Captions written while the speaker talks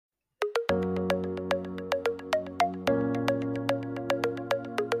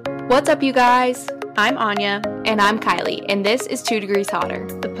What's up, you guys? I'm Anya. And I'm Kylie, and this is 2 Degrees Hotter,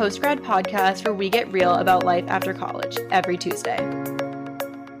 the post-grad podcast where we get real about life after college every Tuesday.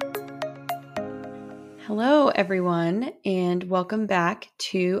 Hello, everyone, and welcome back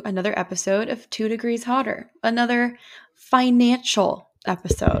to another episode of 2 Degrees Hotter, another financial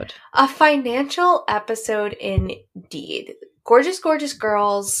episode. A financial episode indeed. Gorgeous, gorgeous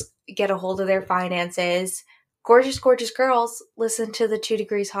girls get a hold of their finances. Gorgeous, gorgeous girls listen to the 2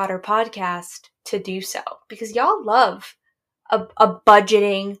 Degrees Hotter podcast to do so because y'all love a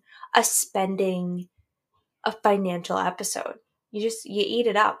budgeting, a spending, a financial episode. You eat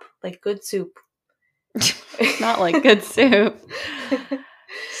it up like good soup. Not like good soup.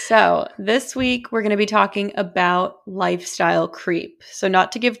 So this week we're going to be talking about lifestyle creep. So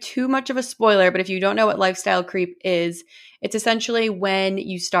not to give too much of a spoiler, but if you don't know what lifestyle creep is, it's essentially when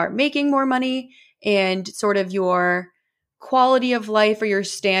you start making more money and sort of your quality of life or your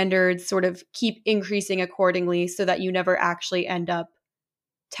standards sort of keep increasing accordingly so that you never actually end up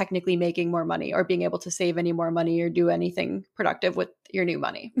technically making more money or being able to save any more money or do anything productive with your new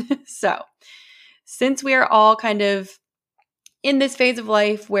money. So since we are all kind of in this phase of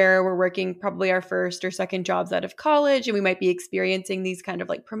life where we're working probably our first or second jobs out of college and we might be experiencing these kind of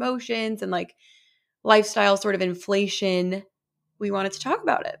like promotions and like lifestyle sort of inflation, we wanted to talk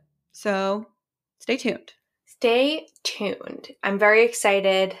about it. So stay tuned. Stay tuned. I'm very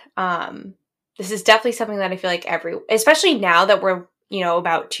excited. This is definitely something that I feel like especially now that we're,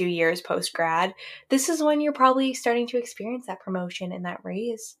 about 2 years post-grad, this is when you're probably starting to experience that promotion and that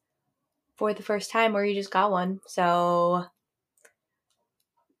raise for the first time, or you just got one. So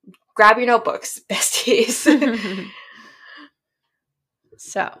grab your notebooks, besties.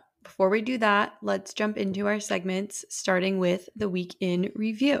 So before we do that, let's jump into our segments, starting with the week in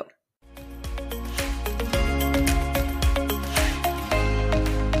review.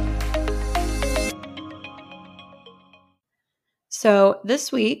 So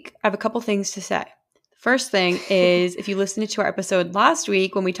this week, I have a couple things to say. First thing is, if you listened to our episode last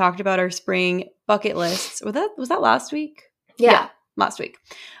week when we talked about our spring bucket lists, was that last week? Yeah, last week.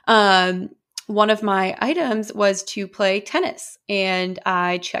 One of my items was to play tennis, and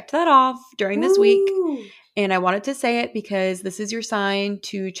I checked that off during this week. And I wanted to say it because this is your sign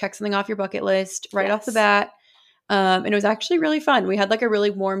to check something off your bucket list right off the bat. And it was actually really fun. We had like a really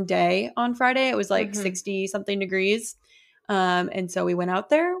warm day on Friday. It was like 60 something degrees. And so we went out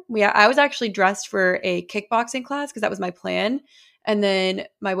there. I was actually dressed for a kickboxing class because that was my plan. And then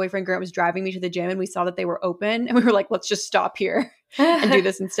my boyfriend Grant was driving me to the gym and we saw that they were open and we were like, let's just stop here and do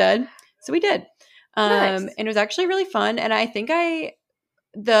this instead. So we did. Nice. And it was actually really fun. And I think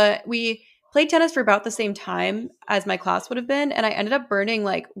we played tennis for about the same time as my class would have been. And I ended up burning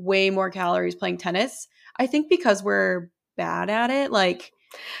like way more calories playing tennis. I think because we're bad at it, like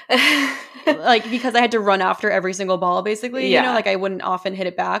because I had to run after every single ball, basically, I wouldn't often hit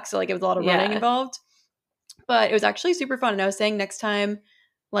it back. So like it was a lot of running involved, but it was actually super fun. And I was saying next time,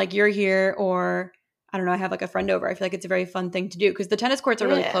 like you're here or I don't know, I have like a friend over, I feel like it's a very fun thing to do because the tennis courts are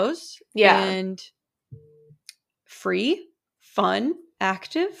really close and free, fun,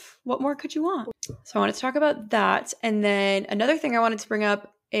 active. What more could you want? So I wanted to talk about that. And then another thing I wanted to bring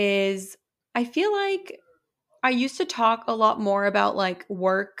up is I feel like I used to talk a lot more about like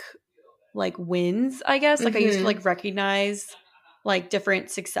work, like wins, I guess. Like I used to like recognize like different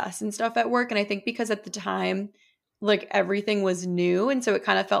success and stuff at work. And I think because at the time, like everything was new. And so it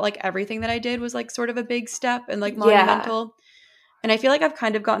kind of felt like everything that I did was like sort of a big step and like monumental. And I feel like I've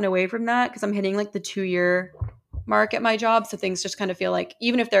kind of gotten away from that because I'm hitting like the 2-year mark at my job. So things just kind of feel like,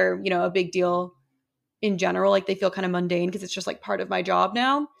 even if they're, a big deal in general, like they feel kind of mundane because it's just like part of my job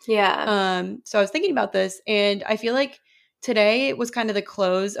now. Yeah. So I was thinking about this and I feel like today it was kind of the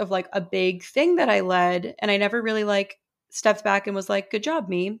close of like a big thing that I led and I never really like stepped back and was like, good job,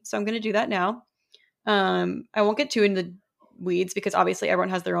 me. So I'm going to do that now. I won't get too into the weeds because obviously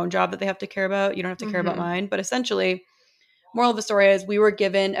everyone has their own job that they have to care about. You don't have to care about mine, but essentially moral of the story is we were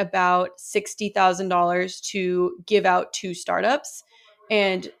given about $60,000 to give out to startups.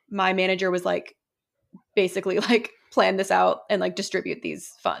 And my manager was like, basically like plan this out and like distribute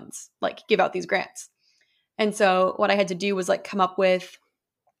these funds, like give out these grants. And so what I had to do was like come up with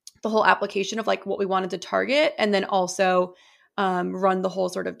the whole application of like what we wanted to target and then also run the whole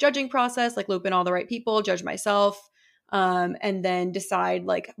sort of judging process, like loop in all the right people, judge myself, and then decide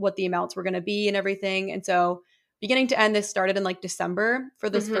like what the amounts were going to be and everything. And so beginning to end, this started in like December for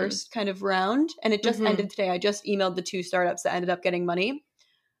this first kind of round. And it just ended today. I just emailed the 2 startups that ended up getting money.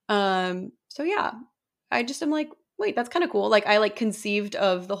 So yeah, I just am like, wait, that's kind of cool. Like I like conceived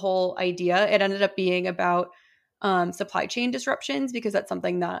of the whole idea. It ended up being about supply chain disruptions, because that's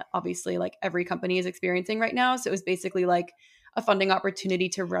something that obviously like every company is experiencing right now. So it was basically like a funding opportunity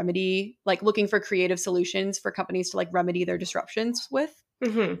to remedy, like looking for creative solutions for companies to like remedy their disruptions with.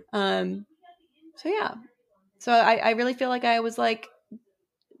 So yeah. So I really feel like I was like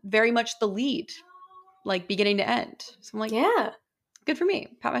very much the lead, like beginning to end. So I'm like, yeah, good for me.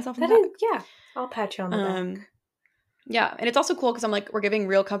 Pat myself on the back. yeah. I'll pat you on the back. Yeah, and it's also cool because I'm like, we're giving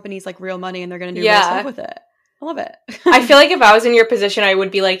real companies like real money, and they're gonna do real stuff with it. I love it. I feel like if I was in your position, I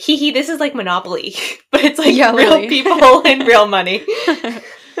would be like, hee hee, this is like Monopoly, but it's like real really. people and real money.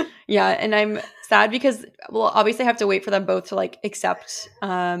 Yeah, and I'm sad because we'll obviously have to wait for them both to like accept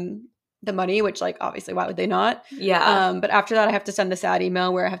the money, which like obviously why would they not? Yeah. But after that, I have to send a sad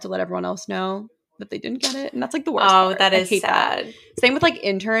email where I have to let everyone else know that they didn't get it, and that's like the worst. Oh, part. that is I hate sad. That. Same with like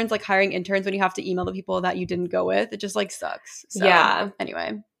interns, like hiring interns when you have to email the people that you didn't go with. It just like sucks. So, yeah.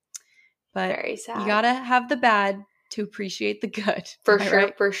 Anyway, but very sad. You gotta have the bad to appreciate the good. For sure,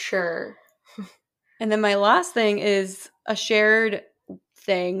 right? For sure. And then my last thing is a shared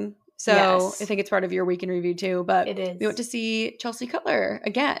thing. So yes. I think it's part of your week in review too, but it is. We went to see Chelsea Cutler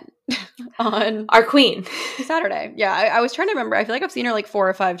again on our queen Saturday. Yeah, I was trying to remember. I feel like I've seen her like 4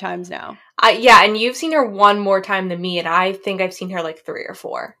 or 5 times now. Yeah, and you've seen her one more time than me, and I think I've seen her like 3 or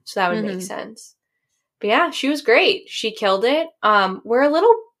 4. So that would make sense. But yeah, she was great. She killed it. We're a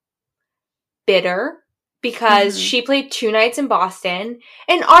little bitter because she played 2 nights in Boston,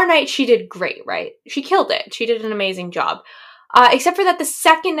 and our night she did great, right? She killed it. She did an amazing job. Except for that the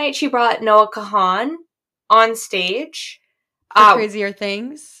second night she brought Noah Kahan on stage. For Crazier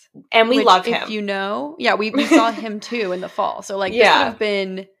Things. And we love him. If you know. Yeah, we saw him too in the fall. So like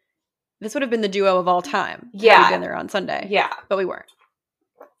this would have been the duo of all time. Yeah. Had we been there on Sunday. Yeah. But we weren't.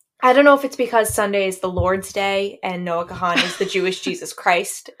 I don't know if it's because Sunday is the Lord's Day and Noah Kahan is the Jewish Jesus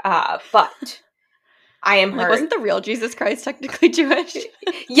Christ, but I am hurt. Like, wasn't the real Jesus Christ technically Jewish?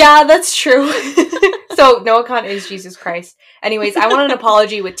 Yeah, that's true. So Noah Kahan is Jesus Christ. Anyways, I want an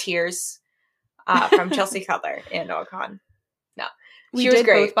apology with tears from Chelsea Cutler and Noah Kahan. No, she was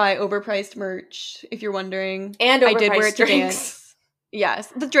great. Both buy overpriced merch, if you're wondering, and I did wear it to drinks. Dance. Yes,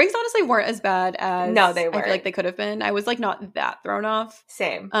 the drinks honestly weren't as bad as they were. I feel like they could have been. I was like not that thrown off.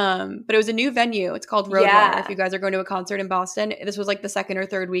 Same. But it was a new venue. It's called Roadrunner. If you guys are going to a concert in Boston, this was like the 2nd or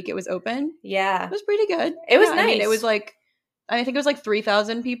 3rd week it was open. Yeah, it was pretty good. It was nice. I mean, it was like I think it was like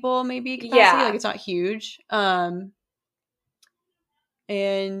 3,000 people maybe capacity. Yeah, like it's not huge. And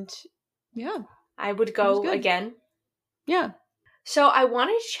yeah, I would go again. Yeah. So I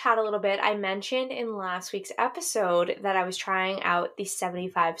wanted to chat a little bit. I mentioned in last week's episode that I was trying out the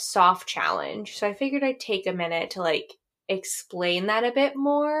 75 soft challenge. So I figured I'd take a minute to like explain that a bit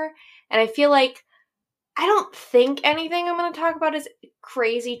more. And I feel like I don't think anything I'm going to talk about is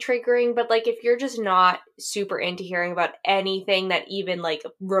crazy triggering, but like if you're just not super into hearing about anything that even like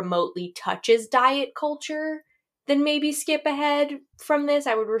remotely touches diet culture, then maybe skip ahead from this.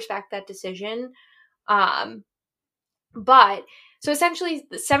 I would respect that decision. But so essentially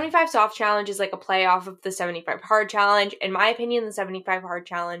the 75 soft challenge is like a play off of the 75 hard challenge. In my opinion, the 75 hard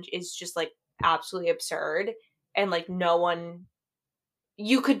challenge is just like absolutely absurd. And like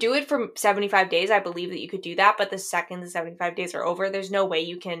you could do it for 75 days. I believe that you could do that. But the second the 75 days are over, there's no way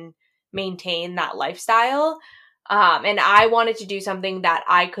you can maintain that lifestyle. And I wanted to do something that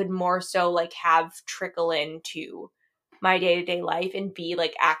I could more so like have trickle into my day-to-day life and be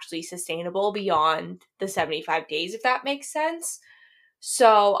like actually sustainable beyond the 75 days, if that makes sense.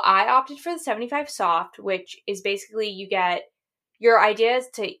 So I opted for the 75 soft, which is basically you get your idea is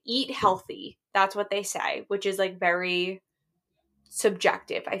to eat healthy. That's what they say, which is like very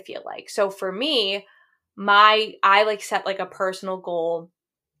subjective, I feel like. So for me, I like set like a personal goal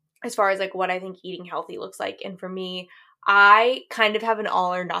as far as like what I think eating healthy looks like. And for me, I kind of have an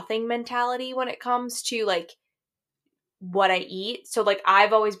all or nothing mentality when it comes to like what I eat. So like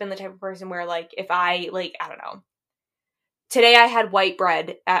I've always been the type of person where like if I like, I don't know, today I had white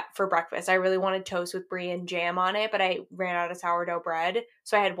bread for breakfast. I really wanted toast with brie and jam on it, but I ran out of sourdough bread.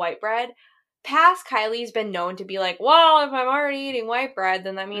 So I had white bread. Past Kylie's been known to be like, well, if I'm already eating white bread,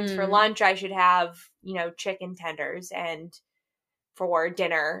 then that means for lunch I should have, chicken tenders, and for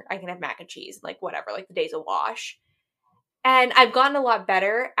dinner I can have mac and cheese, like whatever, like the day's a wash. And I've gotten a lot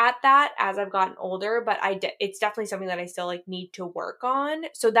better at that as I've gotten older, but it's definitely something that I still like need to work on.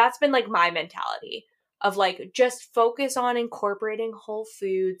 So that's been like my mentality of like just focus on incorporating whole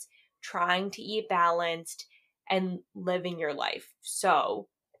foods, trying to eat balanced, and living your life. So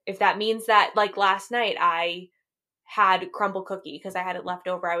if that means that like last night I had crumble cookie because I had it left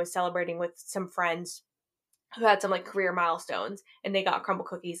over. I was celebrating with some friends who had some like career milestones and they got crumble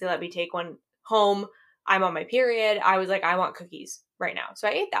cookies. They let me take one home I'm on my period. I was like, I want cookies right now. So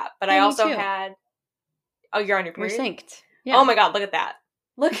I ate that. But Yeah, I me also too. had, oh, you're on your We're period? synced. Yeah. Oh my God, look at that.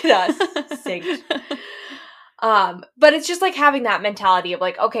 Look at us. Synced. But it's just like having that mentality of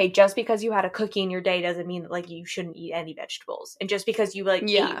like, okay, just because you had a cookie in your day doesn't mean that like you shouldn't eat any vegetables. And just because you like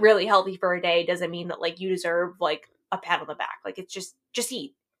Yeah. ate really healthy for a day doesn't mean that like you deserve like a pat on the back. Like it's just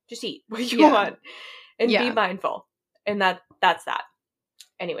eat. Just eat what you Yeah. want and be Yeah. mindful. And that's that.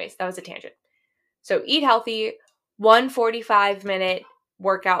 Anyways, that was a tangent. So eat healthy, 1 45-minute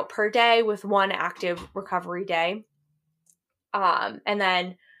workout per day with 1 active recovery day. And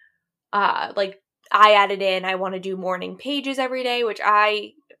then like I added in, I want to do morning pages every day, which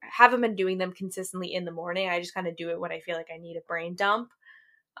I haven't been doing them consistently in the morning. I just kind of do it when I feel like I need a brain dump.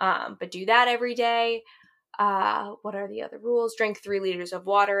 But do that every day. What are the other rules? Drink 3 liters of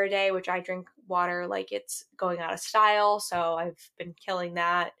water a day, which I drink water like it's going out of style. So I've been killing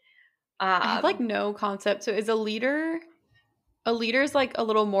that. I have like no concept. So is a liter is like a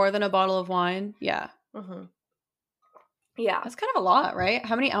little more than a bottle of wine? Yeah. Mm-hmm. Yeah. That's kind of a lot, right?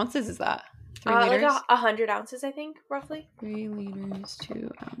 How many ounces is that? 3 liters? Like 100 ounces, I think, roughly. 3 liters, 2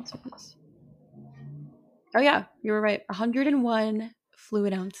 ounces. Oh yeah, you were right. 101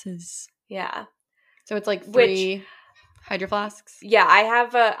 fluid ounces. Yeah. So it's like 3 hydro flasks. Yeah, I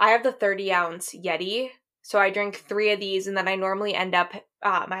have the 30-ounce Yeti. So I drink 3 of these, and then I normally end up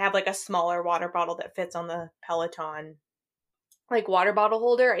I have like a smaller water bottle that fits on the Peloton like water bottle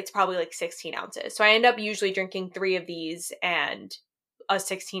holder. It's probably like 16 ounces. So I end up usually drinking 3 of these and a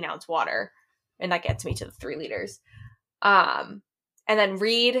 16-ounce water, and that gets me to the 3 liters. And then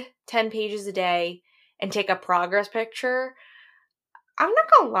read 10 pages a day and take a progress picture. I'm not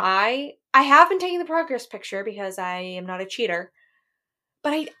gonna lie, I have been taking the progress picture because I am not a cheater.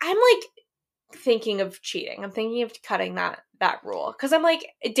 But I'm like thinking of cheating. I'm thinking of cutting that rule. Because I'm like,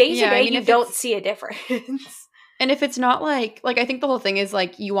 day to day, you don't see a difference. And if it's not like I think the whole thing is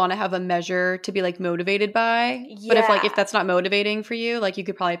like you want to have a measure to be like motivated by. Yeah. But if that's not motivating for you, like you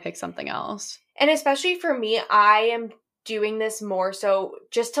could probably pick something else. And especially for me, I am doing this more so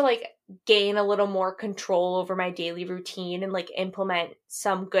just to like gain a little more control over my daily routine and like implement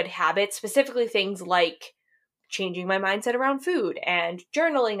some good habits, specifically things like changing my mindset around food and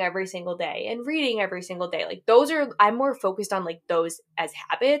journaling every single day and reading every single day. Like I'm more focused on like those as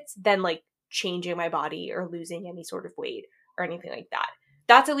habits than like changing my body or losing any sort of weight or anything like that.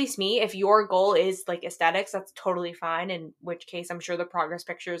 That's at least me. If your goal is like aesthetics, that's totally fine. In which case, I'm sure the progress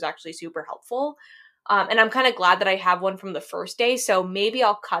picture is actually super helpful. And I'm kind of glad that I have one from the first day. So maybe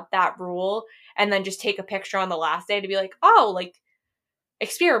I'll cut that rule and then just take a picture on the last day to be like, oh, like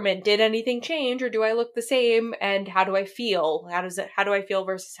experiment. Did anything change or do I look the same? And how do I feel? How do I feel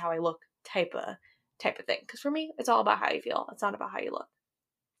versus how I look type of thing? Because for me, it's all about how you feel. It's not about how you look.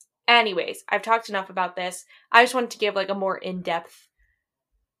 Anyways, I've talked enough about this. I just wanted to give like a more in-depth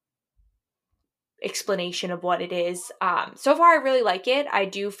explanation of what it is. So far, I really like it. I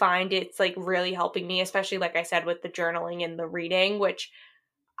do find it's like really helping me, especially like I said with the journaling and the reading, which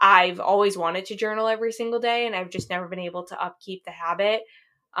I've always wanted to journal every single day, and I've just never been able to upkeep the habit.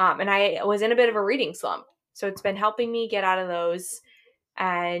 And I was in a bit of a reading slump, so it's been helping me get out of those.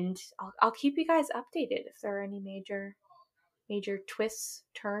 And I'll keep you guys updated if there are any major twists,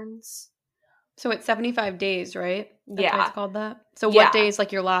 turns. So it's 75 days, right? That's yeah, why it's called that. So what day is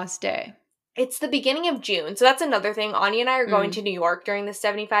like your last day? It's the beginning of June. So that's another thing. Anya and I are going to New York during the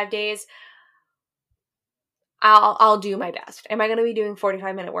 75 days. I'll do my best. Am I going to be doing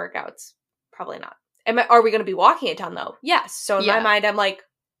 45-minute workouts? Probably not. Are we going to be walking a ton though? Yes. So in my mind, I'm like,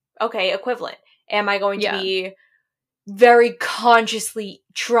 okay, equivalent. Am I going to be very consciously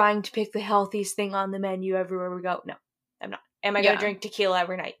trying to pick the healthiest thing on the menu everywhere we go? No, I'm not. Am I going to drink tequila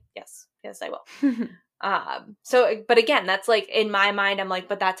every night? Yes. Yes, I will. But again, that's like in my mind, I'm like,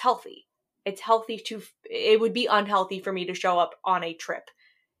 but that's healthy. It's healthy it would be unhealthy for me to show up on a trip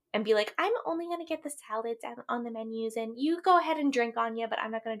and be like, I'm only going to get the salads on the menus and you go ahead and drink, Anya, but I'm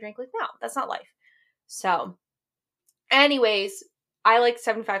not going to drink. Like, no, that's not life. So anyways, I like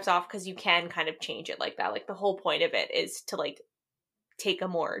 75s off because you can kind of change it like that. Like the whole point of it is to like take a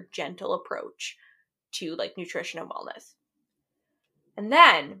more gentle approach to like nutrition and wellness. And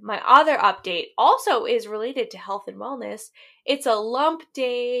then my other update also is related to health and wellness. It's a lump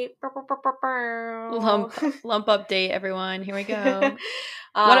day. Lump update, everyone. Here we go.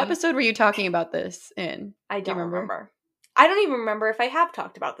 What episode were you talking about this in? I don't remember. I don't even remember if I have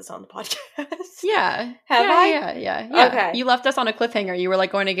talked about this on the podcast. Yeah. Have I? Yeah. Okay. You left us on a cliffhanger. You were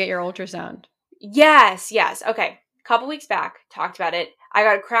like going to get your ultrasound. Yes. Okay. A couple weeks back, talked about it. I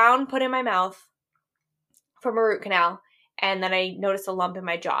got a crown put in my mouth from a root canal. And then I noticed a lump in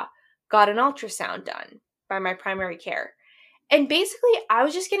my jaw. got an ultrasound done by my primary care. And basically, I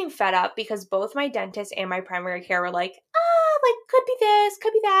was just getting fed up because both my dentist and my primary care were like, could be this,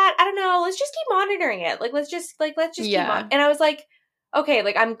 could be that. I don't know. Let's just keep monitoring it. Let's just keep on. And I was like, okay,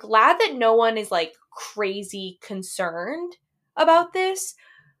 I'm glad that no one is crazy concerned about this,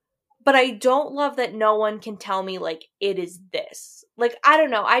 but I don't love that no one can tell me it is this. I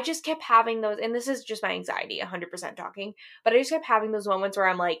don't know. I just kept having those, and this is just my anxiety, 100% talking, but I just kept having those moments where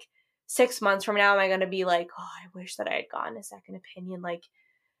I'm 6 months from now, am I going to be I wish that I had gotten a second opinion.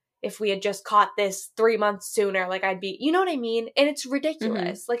 If we had just caught this 3 months sooner, I'd be, you know what I mean? And it's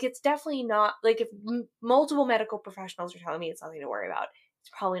ridiculous. Mm-hmm. It's definitely not, if multiple medical professionals are telling me it's nothing to worry about,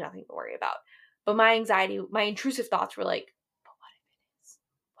 it's probably nothing to worry about. But my anxiety, my intrusive thoughts were but what if it is?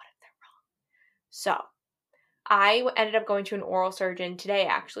 What if they're wrong? So I ended up going to an oral surgeon today,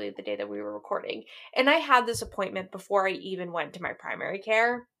 actually, the day that we were recording. And I had this appointment before I even went to my primary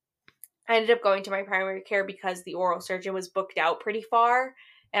care. I ended up going to my primary care because the oral surgeon was booked out pretty far.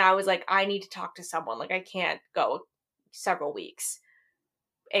 And I was like, I need to talk to someone. I can't go several weeks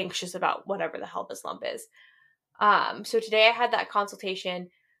anxious about whatever the hell this lump is. So today I had that consultation.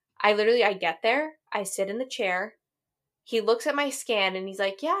 I get there. I sit in the chair. He looks at my scan and he's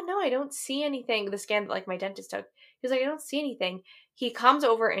like, yeah, no, I don't see anything. The scan that my dentist took. He's like, I don't see anything. He comes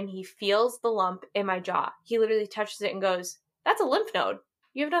over and he feels the lump in my jaw. He literally touches it and goes, that's a lymph node.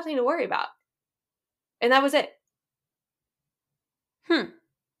 You have nothing to worry about. And that was it.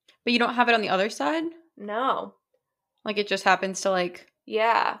 But you don't have it on the other side? No. It just happens to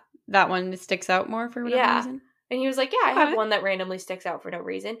yeah. That one sticks out more for whatever reason? And he was like, yeah, I have one that randomly sticks out for no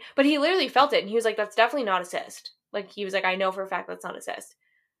reason. But he literally felt it and he was like, that's definitely not a cyst. He was like, I know for a fact that's not a cyst.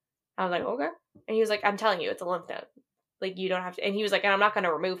 I was like, okay. And he was like, I'm telling you, it's a lymph node. You don't have to. And he was like, and I'm not going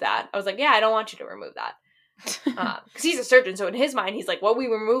to remove that. I was like, yeah, I don't want you to remove that. Because he's a surgeon, so in his mind, he's like, what we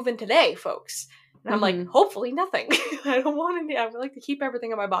were moving today, folks. And I'm like, hopefully nothing. I don't want any. I would like to keep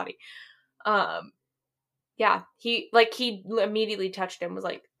everything in my body. Yeah, he immediately touched him, was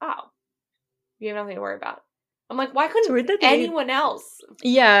like, oh, you have nothing to worry about. I'm like, why couldn't anyone else?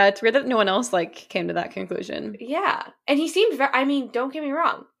 Yeah, it's weird that no one else came to that conclusion. Yeah, and he seemed very, don't get me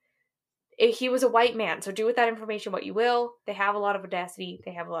wrong. He was a white man, so do with that information what you will. They have a lot of audacity.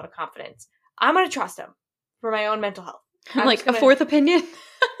 They have a lot of confidence. I'm going to trust him for my own mental health. I'm a fourth opinion?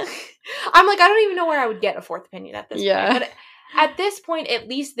 I'm I don't even know where I would get a fourth opinion at this point. But at this point, at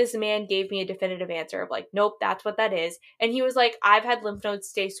least this man gave me a definitive answer of nope, that's what that is. And he was like, I've had lymph nodes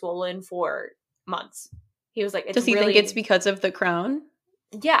stay swollen for months. He was like, does he think it's because of the crown?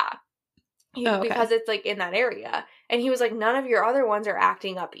 Yeah. Because it's in that area. And he was like, none of your other ones are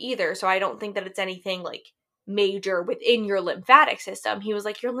acting up either. So I don't think that it's anything major within your lymphatic system. He was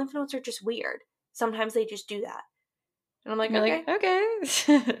like, your lymph nodes are just weird. Sometimes they just do that. And I'm like,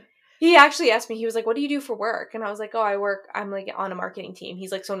 okay. He actually asked me, he was like, what do you do for work? And I was like, oh, I'm on a marketing team.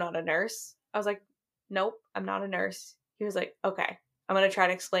 He's like, so not a nurse? I was like, nope, I'm not a nurse. He was like, okay, I'm going to try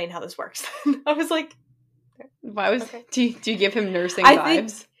to explain how this works. I was like, okay. Do you give him nursing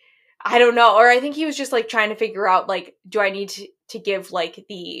vibes? I don't know. Or I think he was just trying to figure out do I need to give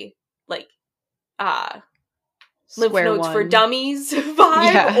the lymph nodes for dummies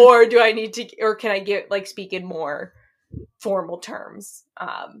vibe? Yeah. Or do I need to, or can I speak in more formal terms?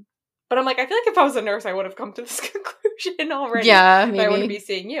 But I'm I feel if I was a nurse, I would have come to this conclusion already. Yeah, maybe. I wouldn't be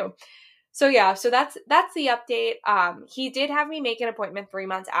seeing you. So yeah, so that's the update. He did have me make an appointment 3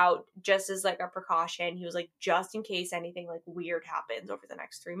 months out just as a precaution. He was just in case anything weird happens over the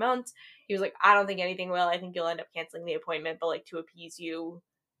next 3 months. He was I don't think anything will. I think you'll end up canceling the appointment, but to appease you,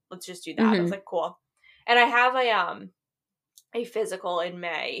 let's just do that. I was cool. And I have a physical in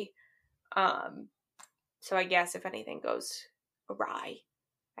May. So I guess if anything goes awry,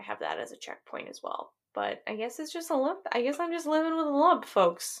 I have that as a checkpoint as well. But I guess it's just a lump. I guess I'm just living with a lump,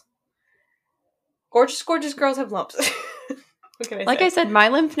 folks. Gorgeous, gorgeous girls have lumps. What can I say? I said, my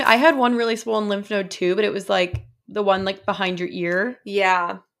lymph node, I had one really swollen lymph node too, but it was the one behind your ear.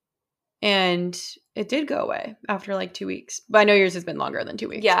 Yeah. And it did go away after 2 weeks. But I know yours has been longer than 2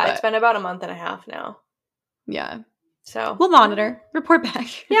 weeks. Yeah, it's been about a month and a half now. Yeah. So we'll monitor, report back.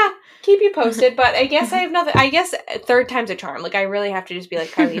 Yeah, keep you posted. But I guess I have nothing. I guess third time's a charm. I really have to just be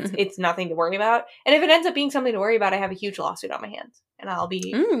Kylie, it's nothing to worry about. And if it ends up being something to worry about, I have a huge lawsuit on my hands, and I'll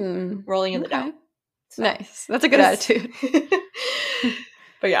be rolling in the dough. So. Nice. That's a good attitude.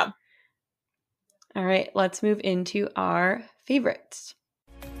 But yeah. All right, let's move into our favorites.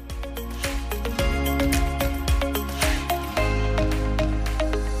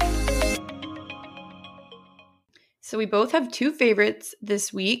 So we both have two favorites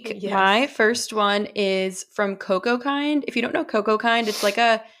this week. Yes. My first one is from Coco Kind. If you don't know Coco Kind, it's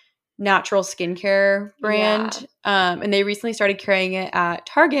a natural skincare brand. And they recently started carrying it at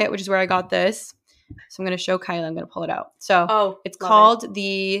Target, which is where I got this. So I'm going to show Kylie. I'm going to pull it out. So it's called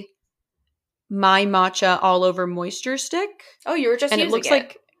the My Matcha All Over Moisture Stick. Oh, you were just using it. And it looks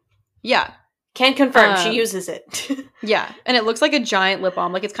like, yeah. Can confirm she uses it. Yeah. And it looks like a giant lip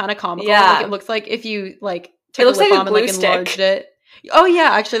balm. Like it's kind of comical. Yeah. Like it looks like if you like took a lip balm and like enlarged it. Oh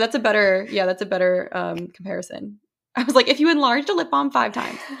yeah, actually that's a better comparison. I was like, if you enlarged a lip balm 5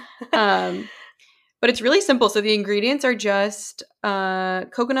 times. But it's really simple. So the ingredients are just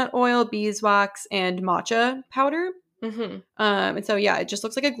coconut oil, beeswax, and matcha powder. Mm-hmm. And so yeah, it just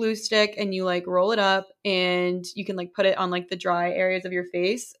looks like a glue stick, and you like roll it up, and you can like put it on like the dry areas of your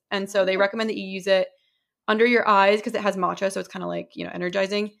face. And so they recommend that you use it under your eyes because it has matcha, so it's kind of like, you know,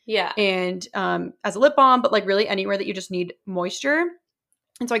 energizing. Yeah. And as a lip balm, but like really anywhere that you just need moisture.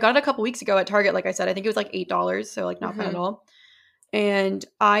 And so I got it a couple weeks ago at Target. Like I said, I think it was like $8, so like not bad at all. And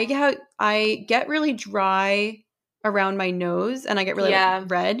I get really dry around my nose, and I get really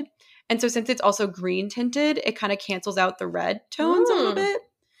like, red. And so since it's also green tinted, it kind of cancels out the red tones a little bit.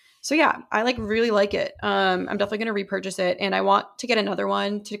 So yeah, I like really like it. I'm definitely going to repurchase it, and I want to get another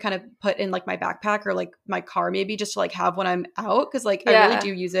one to kind of put in like my backpack or like my car maybe, just to like have when I'm out, because like I really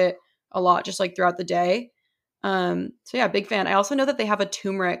do use it a lot just like throughout the day. So yeah, big fan. I also know that they have a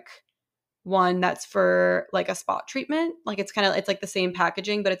turmeric one that's for like a spot treatment. Like it's like the same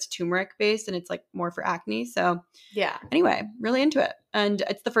packaging, but it's turmeric based, and it's like more for acne. So yeah. Anyway, really into it. And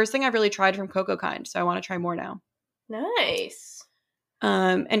it's the first thing I've really tried from Coco Kind, so I want to try more now. Nice.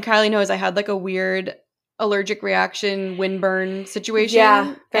 And Kylie knows I had like a weird allergic reaction, windburn situation.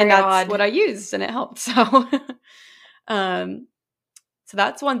 Yeah, and that's odd. what I used, and it helped. So so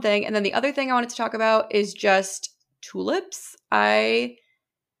that's one thing. And then the other thing I wanted to talk about is just tulips. I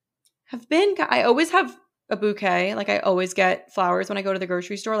always have a bouquet. Like I always get flowers when I go to the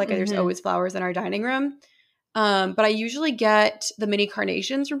grocery store. Like there's always flowers in our dining room. But I usually get the mini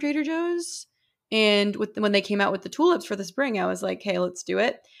carnations from Trader Joe's. And when they came out with the tulips for the spring, I was like, hey, let's do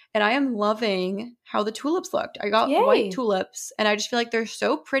it. And I am loving how the tulips looked. I got white tulips, and I just feel like they're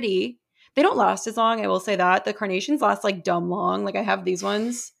so pretty. They don't last as long, I will say that. The carnations last like dumb long. Like I have these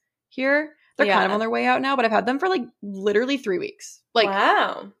ones here. They're kind of on their way out now, but I've had them for like literally 3 weeks. Like,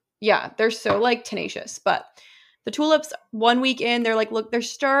 wow. Yeah, they're so like tenacious. But the tulips, 1 week in, they're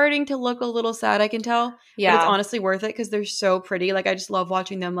starting to look a little sad, I can tell. Yeah. But it's honestly worth it because they're so pretty. Like I just love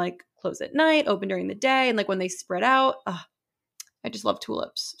watching them like close at night, open during the day, and like when they spread out. I just love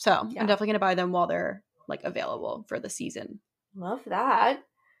tulips. So I'm definitely going to buy them while they're like available for the season. Love that.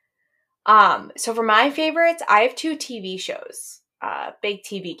 So for my favorites, I have 2 TV shows. Big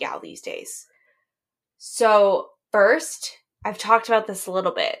TV gal these days. So first, I've talked about this a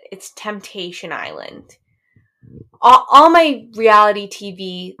little bit. It's Temptation Island. All my reality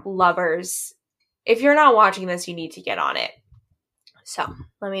TV lovers, if you're not watching this, you need to get on it. So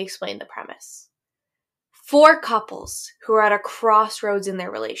let me explain the premise. 4 couples who are at a crossroads in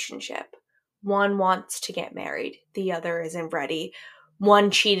their relationship. One wants to get married. The other isn't ready.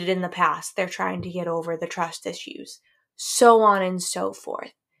 One cheated in the past. They're trying to get over the trust issues. So on and so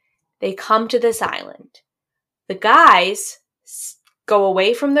forth. They come to this island. The guys go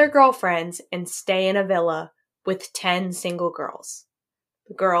away from their girlfriends and stay in a villa with 10 single girls.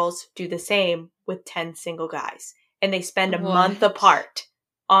 The girls do the same with 10 single guys. And they spend a month apart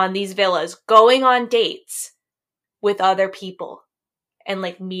on these villas, going on dates with other people and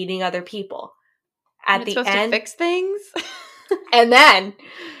like meeting other people. At the end, to fix things. And then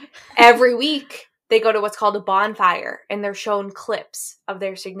every week they go to what's called a bonfire, and they're shown clips of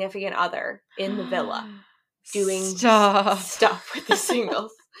their significant other in the villa doing stuff with the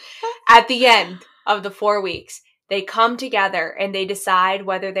singles. At the end of the 4 weeks, they come together and they decide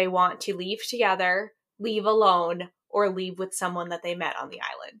whether they want to leave together, leave alone, or leave with someone that they met on the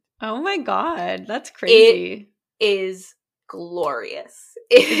island. Oh my God, that's crazy. It is glorious.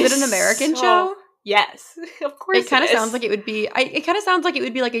 Is it an American show? Yes, of course. It kind of sounds like it would be. It kind of sounds like it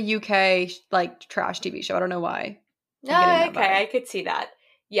would be like a UK like trash TV show. I don't know why. Okay, I could see that.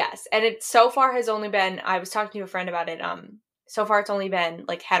 Yes, and it so far has only been. I was talking to a friend about it. So far it's only been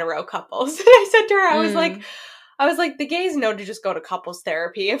like hetero couples. And I said to her, I was like, the gays know to just go to couples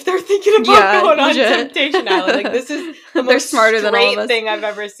therapy if they're thinking about going on Temptation Island. Like this is the most smarter than all of us. Thing I've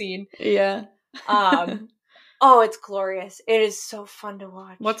ever seen. Yeah. Oh, it's glorious. It is so fun to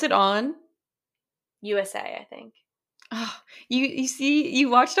watch. What's it on? USA, I think. Oh, you see,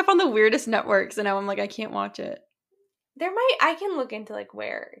 you watch stuff on the weirdest networks, and now I'm like, I can't watch it. I can look into like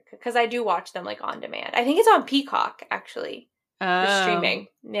where, because I do watch them like on demand. I think it's on Peacock, actually, for streaming.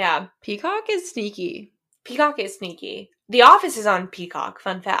 Yeah. Peacock is sneaky. The Office is on Peacock,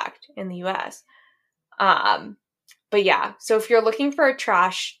 fun fact, in the US. But yeah, so if you're looking for a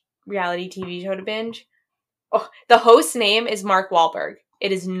trash reality TV show to binge, the host's name is Mark Wahlberg.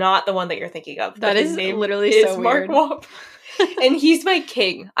 It is not the one that you're thinking of. That is literally so Mark weird. Wahlberg. And he's my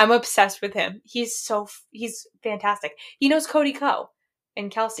king. I'm obsessed with him. He's fantastic. He knows Cody Ko and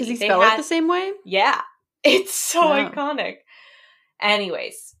Kelsey. Does he spell it the same way? Yeah. It's so iconic.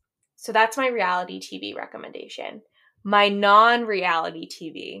 Anyways, so that's my reality TV recommendation. My non-reality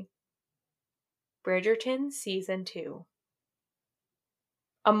TV, Bridgerton Season 2.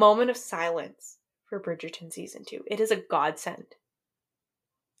 A moment of silence for Bridgerton Season 2. It is a godsend.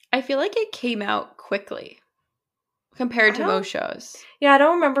 I feel like it came out quickly compared to most shows. Yeah, I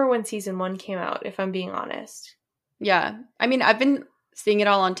don't remember when Season 1 came out, if I'm being honest. Yeah. I mean, I've been seeing it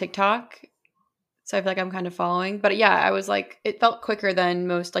all on TikTok, so I feel like I'm kind of following. But yeah, I was like, it felt quicker than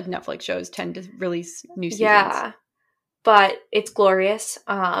most like Netflix shows tend to release new seasons. Yeah, but it's glorious.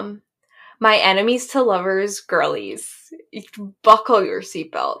 My enemies to lovers girlies, buckle your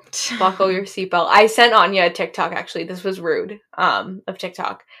seatbelt. Buckle your seatbelt. I sent Anya a TikTok, actually. This was rude of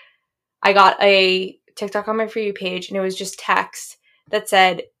TikTok. I got a TikTok on my For You page, and it was just text that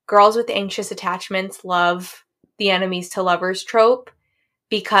said, girls with anxious attachments love the enemies to lovers trope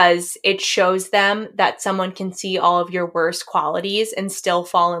because it shows them that someone can see all of your worst qualities and still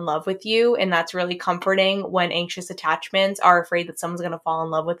fall in love with you. And that's really comforting when anxious attachments are afraid that someone's going to fall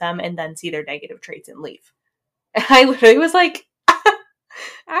in love with them and then see their negative traits and leave. And I literally was like,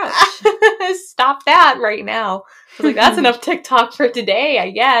 ouch, stop that right now. I was like, that's enough TikTok for today,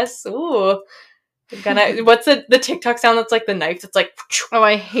 I guess. Ooh. What's the TikTok sound that's like the knife? It's like, oh,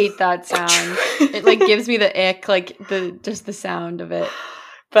 I hate that sound. It like gives me the ick, like just the sound of it.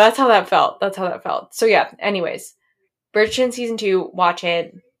 But that's how that felt. So yeah, anyways, Bridgerton Season 2, watch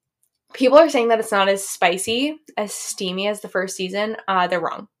it. People are saying that it's not as spicy, as steamy as the first season. They're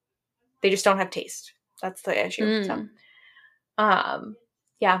wrong. They just don't have taste. That's the issue. So,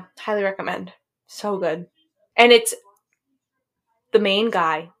 yeah, highly recommend. So good. And it's the main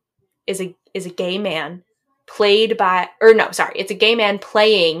guy is a gay man it's a gay man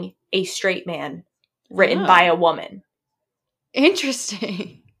playing a straight man written by a woman.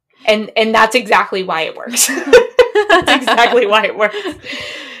 Interesting. And that's exactly why it works. That's exactly why it works.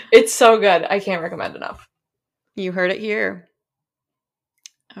 It's so good. I can't recommend enough. You heard it here.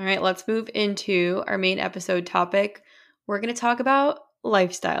 All right, let's move into our main episode topic. We're going to talk about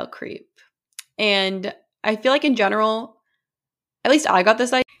lifestyle creep. And I feel like in general, at least I got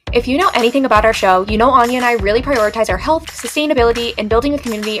this idea. If you know anything about our show, you know Anya and I really prioritize our health, sustainability, and building a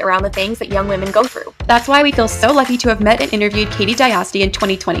community around the things that young women go through. That's why we feel so lucky to have met and interviewed Katie Diasti in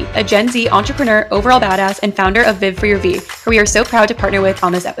 2020, a Gen Z entrepreneur, overall badass, and founder of Viv for Your V, who we are so proud to partner with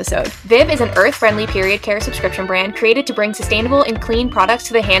on this episode. Viv is an earth-friendly period care subscription brand created to bring sustainable and clean products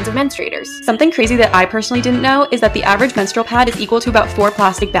to the hands of menstruators. Something crazy that I personally didn't know is that the average menstrual pad is equal to about 4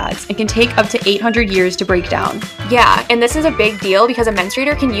 plastic bags and can take up to 800 years to break down. Yeah, and this is a big deal because a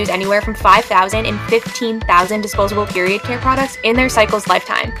menstruator can use anywhere from 5,000 and 15,000 disposable period care products in their cycle's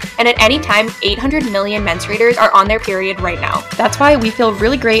lifetime. And at any time, 800 million menstruators are on their period right now. That's why we feel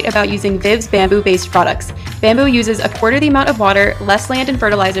really great about using Viv's bamboo-based products. Bamboo uses a quarter the amount of water, less land and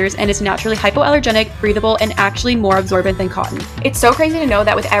fertilizers, and is naturally hypoallergenic, breathable, and actually more absorbent than cotton. It's so crazy to know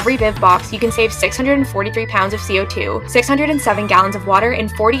that with every Viv box, you can save 643 pounds of CO2, 607 gallons of water,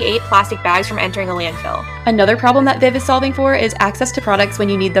 and 48 plastic bags from entering a landfill. Another problem that Viv is solving for is access to products when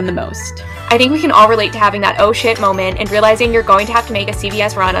you need them the most. I think we can all relate to having that oh shit moment and realizing you're going to have to make a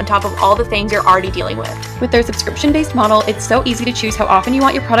CVS run on top of all the things you're already dealing with. With their subscription-based model, it's so easy to choose how often you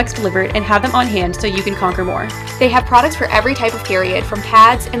want your products delivered and have them on hand so you can conquer more. They have products for every type of period, from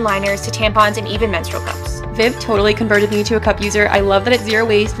pads and liners to tampons and even menstrual cups. Viv totally converted me to a cup user. I love that it's zero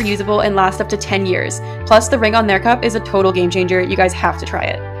waste, reusable, and lasts up to 10 years. Plus, the ring on their cup is a total game changer. You guys have to try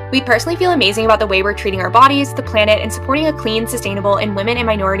it. We personally feel amazing about the way we're treating our bodies, the planet, and supporting a clean, sustainable, and women and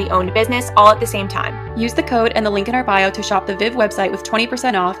minority-owned business all at the same time. Use the code and the link in our bio to shop the Viv website with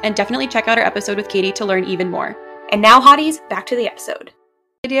 20% off, and definitely check out our episode with Katie to learn even more. And now, hotties, back to the episode.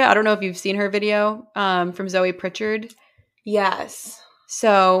 I don't know if you've seen her video from Zoe Pritchard. Yes.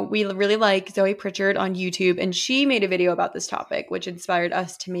 So we really like Zoe Pritchard on YouTube, and she made a video about this topic, which inspired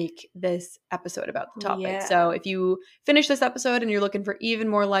us to make this episode about the topic. Yeah. So if you finish this episode and you're looking for even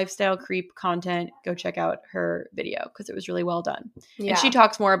more lifestyle creep content, go check out her video because it was really well done. Yeah. And she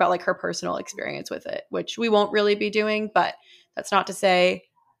talks more about like her personal experience with it, which we won't really be doing, but that's not to say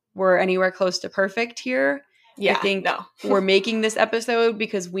we're anywhere close to perfect here. Yeah, I think no. We're making this episode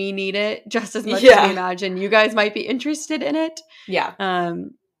because we need it just as much as we imagine you guys might be interested in it. Yeah.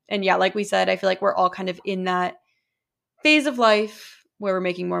 And yeah, like we said, I feel like we're all kind of in that phase of life where we're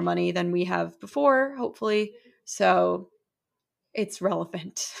making more money than we have before, hopefully. So it's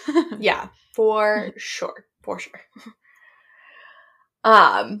relevant. Yeah, for sure. For sure.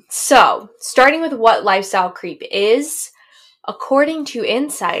 So starting with what lifestyle creep is, according to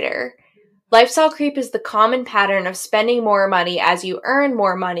Insider, lifestyle creep is the common pattern of spending more money as you earn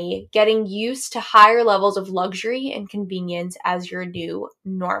more money, getting used to higher levels of luxury and convenience as your new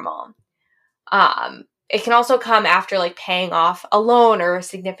normal. It can also come after like paying off a loan or a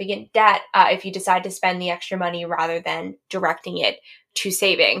significant debt if you decide to spend the extra money rather than directing it to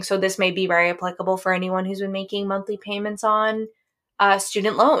saving. So this may be very applicable for anyone who's been making monthly payments on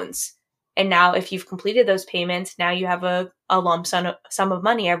student loans. And now if you've completed those payments, now you have a lump sum of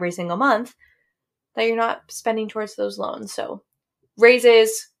money every single month that you're not spending towards those loans. So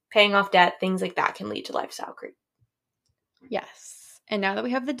raises, paying off debt, things like that can lead to lifestyle creep. Yes. And now that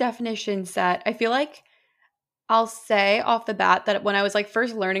we have the definition set, I feel like I'll say off the bat that when I was like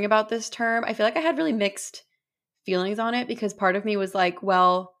first learning about this term, I feel like I had really mixed feelings on it because part of me was like,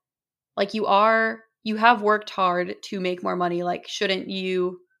 well, like you have worked hard to make more money. Like, shouldn't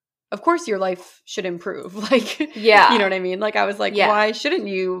you, of course your life should improve. Like, Yeah. You know what I mean? Like I was like, Yeah. Why shouldn't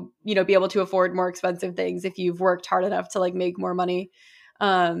you, be able to afford more expensive things if you've worked hard enough to like make more money?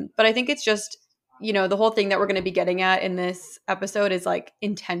 But I think it's just, the whole thing that we're going to be getting at in this episode is like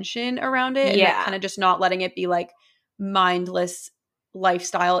intention around it. And like kind of just not letting it be like mindless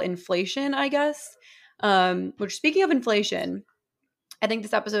lifestyle inflation, I guess. Which, speaking of inflation, I think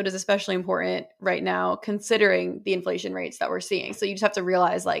this episode is especially important right now considering the inflation rates that we're seeing. So you just have to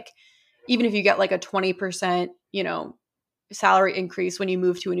realize, like, even if you get like a 20%, salary increase when you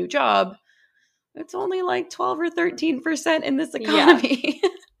move to a new job, it's only like 12 or 13% in this economy.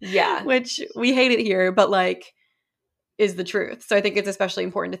 Yeah. Which we hate it here, but like is the truth. So I think it's especially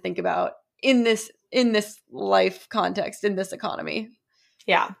important to think about in this life context, in this economy.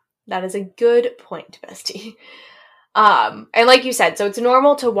 Yeah. That is a good point, bestie. And like you said, so it's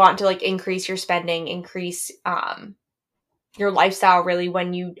normal to want to like increase your spending, increase your lifestyle really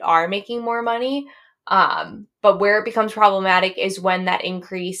when you are making more money. But where it becomes problematic is when that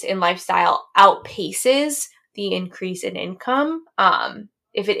increase in lifestyle outpaces the increase in income.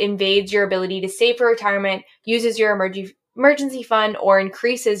 If it invades your ability to save for retirement, uses your emergency fund, or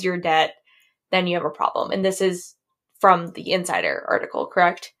increases your debt, then you have a problem. And this is from the Insider article,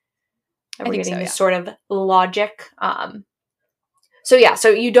 correct? I think so, this sort of logic. So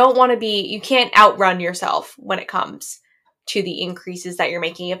you don't want to you can't outrun yourself when it comes to the increases that you're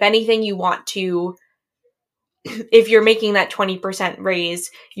making. If anything, you want to, if you're making that 20% raise,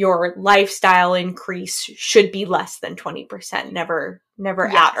 your lifestyle increase should be less than 20%, never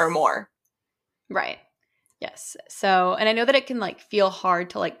yes. At or more. Right. Yes. So, and I know that it can like feel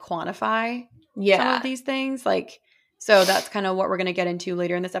hard to like quantify some of these things. Like, so that's kind of what we're going to get into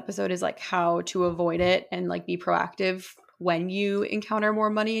later in this episode is like how to avoid it and like be proactive when you encounter more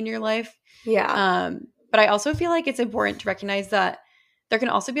money in your life. Yeah. But I also feel like it's important to recognize that there can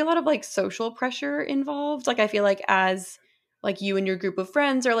also be a lot of like social pressure involved. Like I feel like as like you and your group of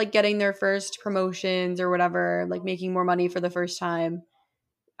friends are like getting their first promotions or whatever, like making more money for the first time,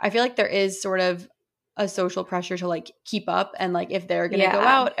 I feel like there is sort of a social pressure to like keep up. And like if they're going to go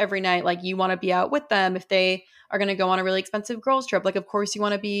out every night, like you want to be out with them. If they are going to go on a really expensive girls trip, like of course you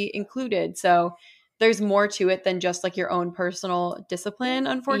want to be included. So there's more to it than just like your own personal discipline,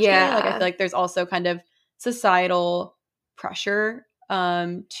 unfortunately. Yeah. Like I feel like there's also kind of societal pressure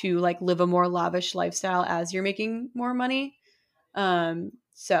to like live a more lavish lifestyle as you're making more money.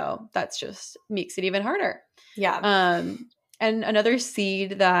 So that's just makes it even harder. Yeah. And another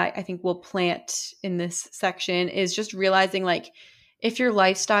seed that I think we'll plant in this section is just realizing like if your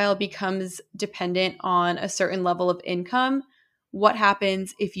lifestyle becomes dependent on a certain level of income, what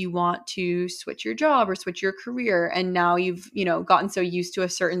happens if you want to switch your job or switch your career and now you've, gotten so used to a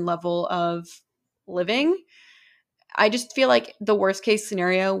certain level of living? I just feel like the worst case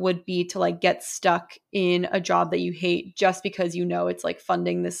scenario would be to like get stuck in a job that you hate just because it's like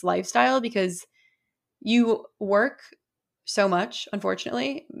funding this lifestyle, because you work so much,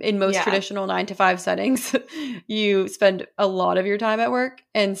 unfortunately, in most traditional 9-to-5 settings. You spend a lot of your time at work.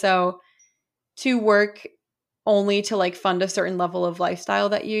 And so to work only to like fund a certain level of lifestyle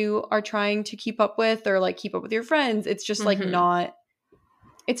that you are trying to keep up with or like keep up with your friends, it's just like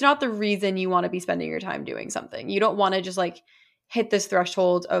it's not the reason you want to be spending your time doing something. You don't want to just like hit this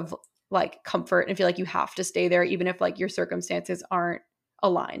threshold of like comfort and feel like you have to stay there even if like your circumstances aren't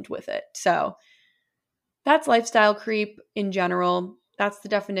aligned with it. So that's lifestyle creep in general. That's the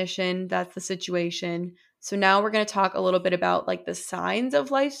definition. That's the situation. So now we're going to talk a little bit about like the signs of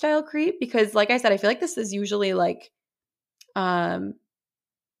lifestyle creep, because like I said, I feel like this is usually like what's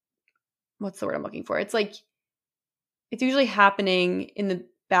the word I'm looking for? It's like it's usually happening in the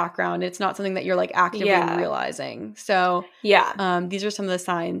background. It's not something that you're like actively realizing. So these are some of the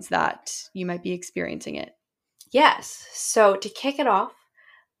signs that you might be experiencing it. Yes. So to kick it off,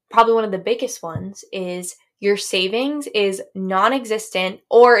 probably one of the biggest ones is your savings is non-existent,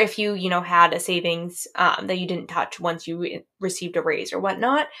 or if you had a savings that you didn't touch once you received a raise or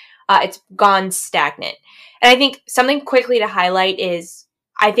whatnot, it's gone stagnant. And I think something quickly to highlight is,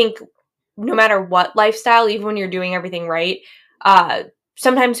 I think no matter what lifestyle, even when you're doing everything right,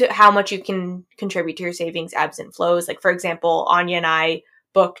 sometimes how much you can contribute to your savings ebbs and flows. Like, for example, Anya and I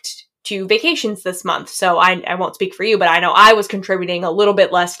booked 2 vacations this month. So I won't speak for you, but I know I was contributing a little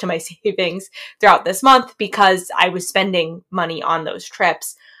bit less to my savings throughout this month because I was spending money on those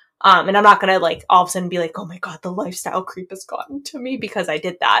trips. And I'm not going to like all of a sudden be like, oh my God, the lifestyle creep has gotten to me because I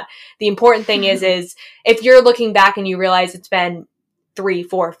did that. The important thing is if you're looking back and you realize it's been 3,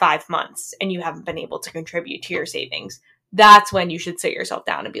 4, 5 months and you haven't been able to contribute to your savings, that's when you should sit yourself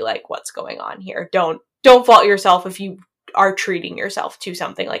down and be like, what's going on here? Don't fault yourself if you are treating yourself to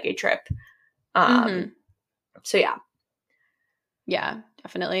something like a trip. So yeah,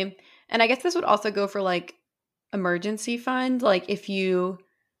 definitely. And I guess this would also go for like emergency fund. Like if you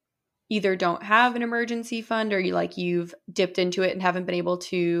either don't have an emergency fund or you've dipped into it and haven't been able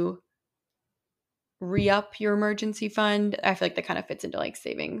to re-up your emergency fund, I feel like that kind of fits into like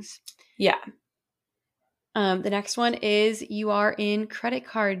savings. Yeah. The next one is you are in credit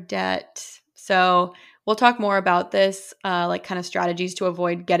card debt. So we'll talk more about this, like kind of strategies to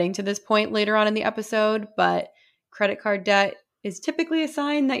avoid getting to this point later on in the episode. But credit card debt is typically a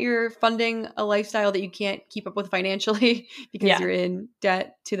sign that you're funding a lifestyle that you can't keep up with financially because you're in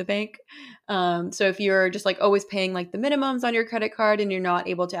debt to the bank. So if you're just like always paying like the minimums on your credit card and you're not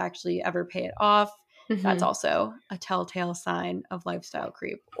able to actually ever pay it off, that's also a telltale sign of lifestyle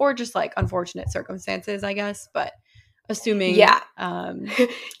creep, or just like unfortunate circumstances, I guess. But assuming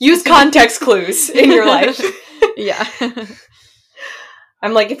use context clues in your life.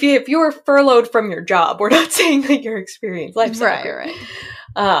 I'm like, if you were furloughed from your job, we're not saying that you're experiencing lifestyle creep.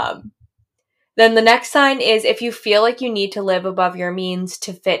 Then the next sign is if you feel like you need to live above your means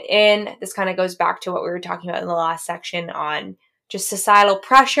to fit in. This kind of goes back to what we were talking about in the last section on just societal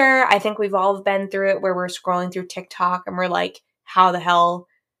pressure. I think we've all been through it where we're scrolling through TikTok and we're like, how the hell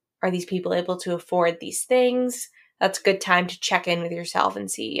are these people able to afford these things? That's a good time to check in with yourself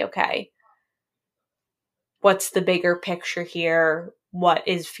and see, okay, what's the bigger picture here? What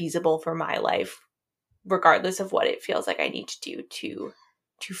is feasible for my life, regardless of what it feels like I need to do to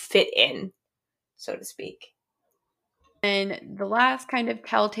fit in, so to speak. And the last kind of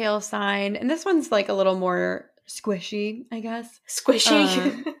telltale sign, and this one's like a little more squishy, I guess.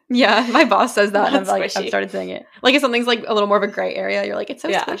 Squishy? Yeah, my boss says that, and I'm like, squishy. I've started saying it. Like if something's like a little more of a gray area, you're like, it's so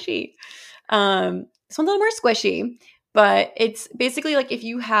squishy. This one's a little more squishy, but it's basically like if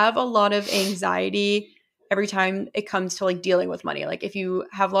you have a lot of anxiety every time it comes to like dealing with money. Like if you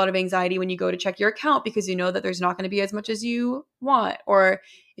have a lot of anxiety when you go to check your account because you know that there's not going to be as much as you want, or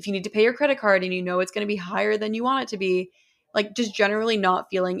if you need to pay your credit card and you know it's going to be higher than you want it to be, like just generally not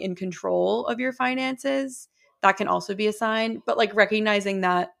feeling in control of your finances, that can also be a sign. But like recognizing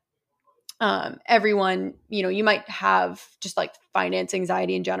that everyone, you might have just like finance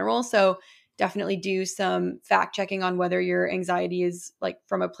anxiety in general. So definitely do some fact checking on whether your anxiety is like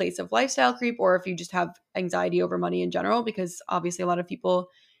from a place of lifestyle creep or if you just have anxiety over money in general, because obviously a lot of people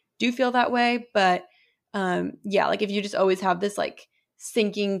do feel that way. But like if you just always have this like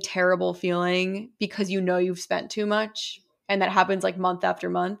sinking, terrible feeling because you've spent too much and that happens like month after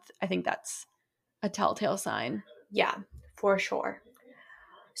month, I think that's a telltale sign. Yeah, for sure.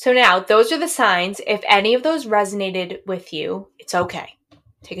 So now those are the signs. If any of those resonated with you, it's okay.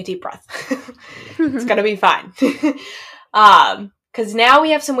 Take a deep breath. It's going to be fine. Because now we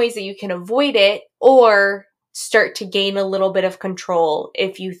have some ways that you can avoid it or start to gain a little bit of control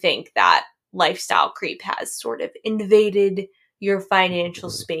if you think that lifestyle creep has sort of invaded your financial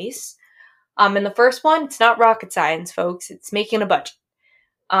space. And the first one, it's not rocket science, folks. It's making a budget.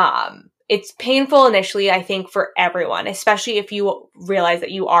 It's painful initially, I think, for everyone, especially if you realize that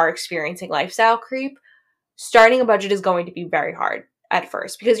you are experiencing lifestyle creep. Starting a budget is going to be very hard at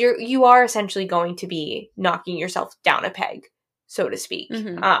first because you are essentially going to be knocking yourself down a peg, so to speak.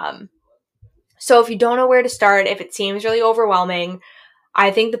 So if you don't know where to start, if it seems really overwhelming,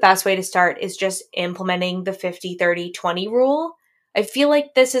 I think the best way to start is just implementing the 50-30-20 rule. I feel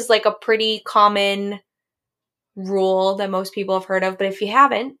like this is like a pretty common rule that most people have heard of, but if you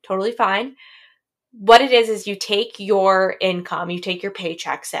haven't, totally fine. What it is you take your income, you take your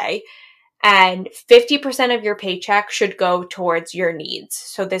paycheck, say, And 50% of your paycheck should go towards your needs.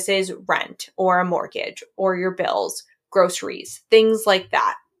 So this is rent or a mortgage or your bills, groceries, things like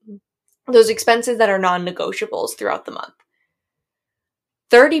that. Those expenses that are non-negotiables throughout the month.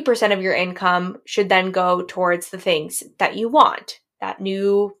 30% of your income should then go towards the things that you want. That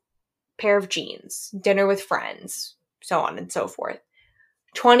new pair of jeans, dinner with friends, so on and so forth.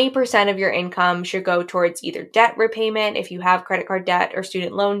 20% of your income should go towards either debt repayment, if you have credit card debt or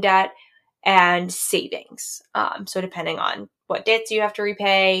student loan debt, and savings. So depending on what debts you have to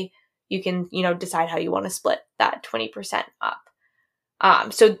repay, you can, decide how you want to split that 20%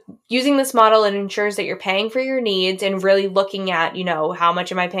 up. So using this model, it ensures that you're paying for your needs and really looking at, how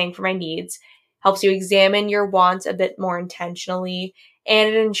much am I paying for my needs, helps you examine your wants a bit more intentionally, and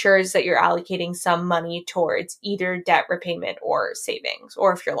it ensures that you're allocating some money towards either debt repayment or savings,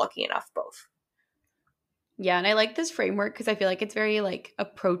 or if you're lucky enough, both. Yeah, and I like this framework because I feel like it's very like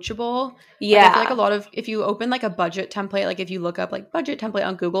approachable. Yeah. Like I feel like if you open like a budget template, like if you look up like budget template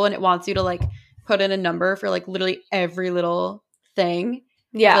on Google and it wants you to like put in a number for like literally every little thing,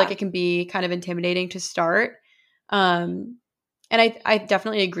 I feel like it can be kind of intimidating to start. And I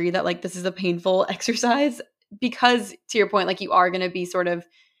definitely agree that like this is a painful exercise because to your point, like you are going to be sort of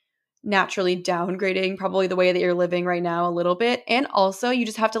naturally downgrading probably the way that you're living right now a little bit. And also you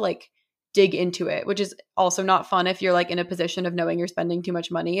just have to like dig into it, which is also not fun if you're like in a position of knowing you're spending too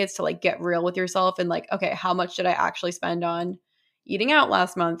much money. It's to like get real with yourself and like, okay, how much did I actually spend on eating out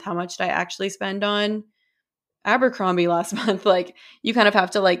last month? How much did I actually spend on Abercrombie last month? Like you kind of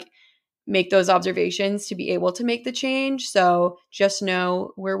have to like make those observations to be able to make the change. So just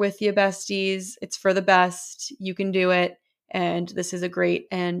know we're with you, besties. It's for the best. You can do it. And this is a great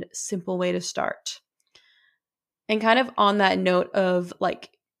and simple way to start. And kind of on that note of like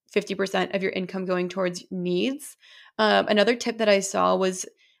 50% of your income going towards needs, another tip that I saw was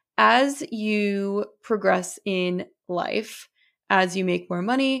as you progress in life, as you make more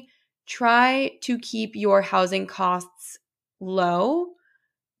money, try to keep your housing costs low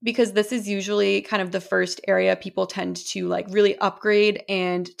because this is usually kind of the first area people tend to like really upgrade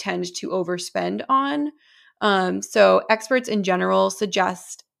and tend to overspend on. So experts in general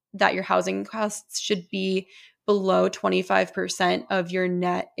suggest that your housing costs should be below 25% of your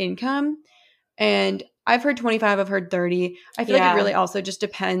net income. And I've heard 25, I've heard 30. I feel like it really also just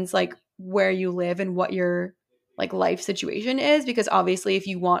depends like where you live and what your like life situation is, because obviously if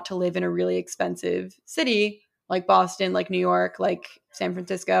you want to live in a really expensive city like Boston, like New York, like San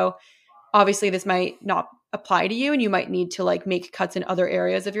Francisco, obviously this might not apply to you and you might need to like make cuts in other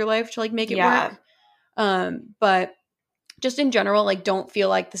areas of your life to like make it work. But just in general, like don't feel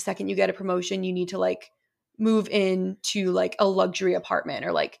like the second you get a promotion, you need to like move into like a luxury apartment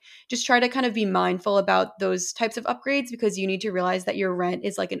or like just try to kind of be mindful about those types of upgrades because you need to realize that your rent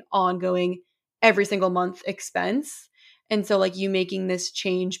is like an ongoing every single month expense. And so like you making this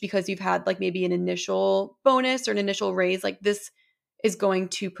change because you've had like maybe an initial bonus or an initial raise, like this is going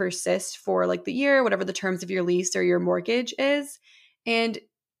to persist for like the year, whatever the terms of your lease or your mortgage is. And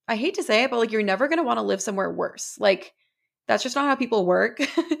I hate to say it, but like you're never going to want to live somewhere worse. Like that's just not how people work.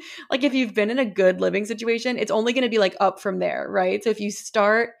 Like if you've been in a good living situation, it's only going to be like up from there, right? So if you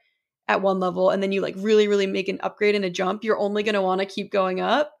start at one level and then you like really, really make an upgrade and a jump, you're only going to want to keep going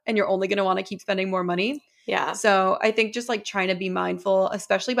up and you're only going to want to keep spending more money. Yeah. So I think just like trying to be mindful,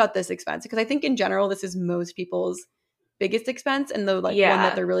 especially about this expense, because I think in general, this is most people's biggest expense and the like one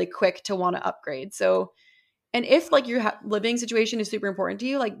that they're really quick to want to upgrade. So, and if like your living situation is super important to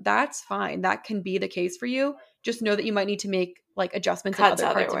you, like that's fine. That can be the case for you. Just know that you might need to make like adjustments in other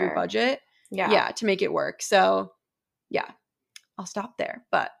parts of your budget. Yeah, to make it work. So yeah, I'll stop there.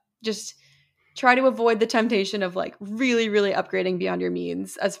 But just try to avoid the temptation of like really, really upgrading beyond your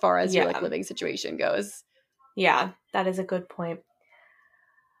means as far as your like living situation goes. Yeah, that is a good point.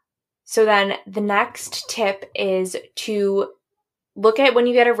 So then the next tip is to look at when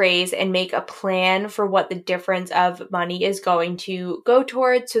you get a raise and make a plan for what the difference of money is going to go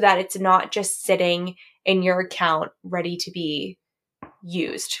towards so that it's not just sitting in your account ready to be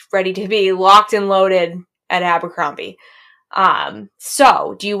used, ready to be locked and loaded at Abercrombie.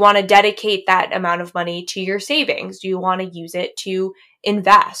 So do you want to dedicate that amount of money to your savings? Do you want to use it to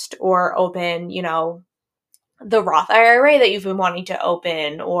invest or open, the Roth IRA that you've been wanting to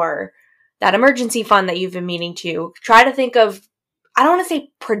open or that emergency fund that you've been meaning to? Try to think of, I don't want to say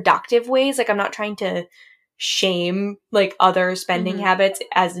productive ways. Like I'm not trying to shame like other spending habits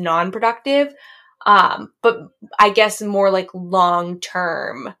as non-productive. But I guess more like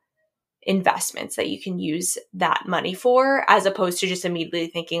long-term investments that you can use that money for, as opposed to just immediately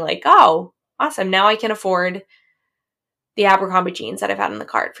thinking like, oh, awesome, now I can afford the Abercrombie jeans that I've had in the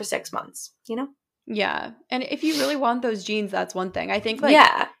cart for 6 months, you know? Yeah. And if you really want those jeans, that's one thing. I think like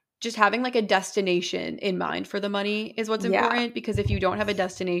Yeah. just having like a destination in mind for the money is what's Yeah. important, because if you don't have a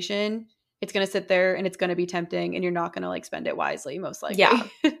destination, it's going to sit there and it's going to be tempting and you're not going to like spend it wisely, most likely. Yeah.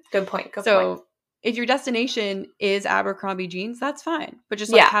 Good point. Good So point. if your destination is Abercrombie jeans, that's fine. But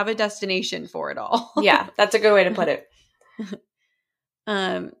just like have a destination for it all. Yeah. That's a good way to put it.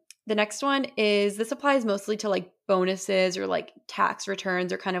 The next one is, this applies mostly to like bonuses or like tax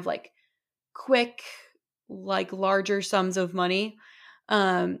returns or kind of like quick, like larger sums of money.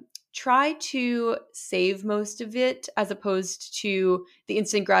 Try to save most of it as opposed to the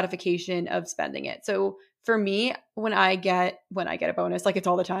instant gratification of spending it. So for me, when I get a bonus, like it's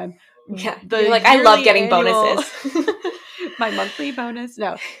all the time. Yeah. You're like, I love getting bonuses. My monthly bonus.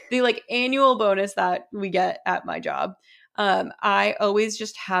 No, the like annual bonus that we get at my job. I always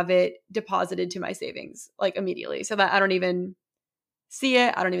just have it deposited to my savings like immediately so that I don't even see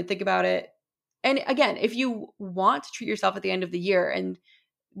it. I don't even think about it. And again, if you want to treat yourself at the end of the year and,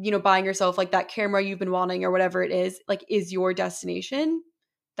 you know, buying yourself like that camera you've been wanting or whatever it is, like is your destination,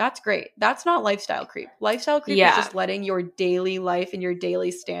 that's great. That's not lifestyle creep. Lifestyle creep is just letting your daily life and your daily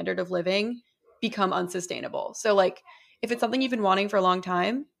standard of living become unsustainable. So like if it's something you've been wanting for a long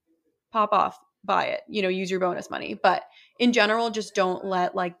time, pop off, buy it, you know, use your bonus money. But in general, just don't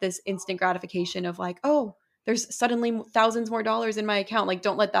let like this instant gratification of like, oh, there's suddenly thousands more dollars in my account. Like,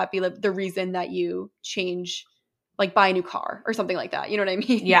 don't let that be like the reason that you change, like buy a new car or something like that. You know what I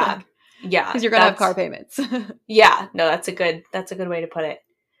mean? Yeah. Like, yeah. Because you're going to have car payments. Yeah. No, that's a good way to put it.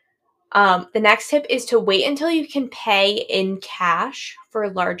 The next tip is to wait until you can pay in cash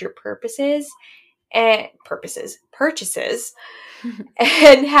for larger purchases and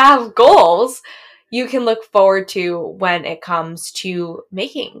have goals you can look forward to when it comes to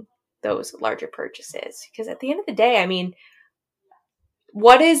making those larger purchases. Because at the end of the day, I mean,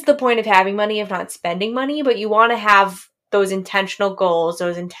 what is the point of having money if not spending money? But you want to have those intentional goals,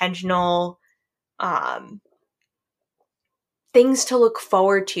 those intentional things to look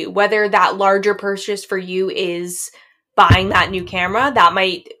forward to, whether that larger purchase for you is buying that new camera. That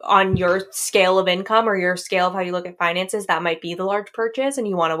might, on your scale of income or your scale of how you look at finances, that might be the large purchase and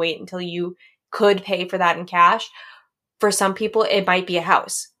you want to wait until you could pay for that in cash. For some people, it might be a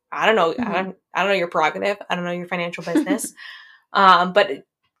house. I don't know. Mm-hmm. I don't know your prerogative. I don't know your financial business. But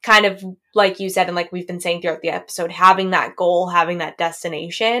kind of like you said, and like we've been saying throughout the episode, having that goal, having that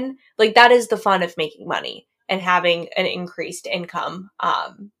destination, like that is the fun of making money and having an increased income.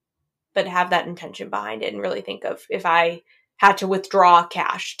 But have that intention behind it and really think of, if I had to withdraw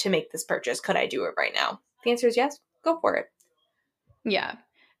cash to make this purchase, could I do it right now? The answer is yes. Go for it. Yeah.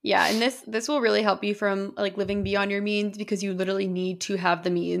 Yeah. And this will really help you from like living beyond your means, because you literally need to have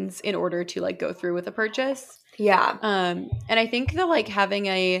the means in order to like go through with a purchase. Yeah. And I think that like having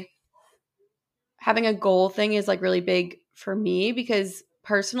a goal thing is like really big for me, because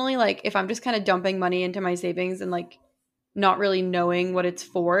personally, like if I'm just kind of dumping money into my savings and like not really knowing what it's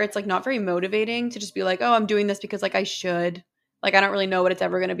for, it's like not very motivating to just be like, oh, I'm doing this because like I should. Like I don't really know what it's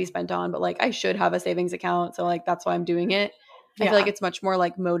ever going to be spent on, but like I should have a savings account, so like that's why I'm doing it. Yeah. I feel like it's much more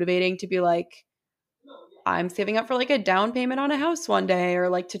like motivating to be like, I'm saving up for like a down payment on a house one day, or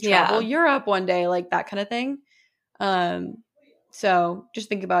like to travel Europe one day, like that kind of thing. So just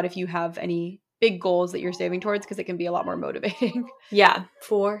think about if you have any big goals that you're saving towards, because it can be a lot more motivating. Yeah,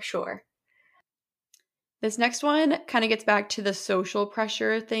 for sure. This next one kind of gets back to the social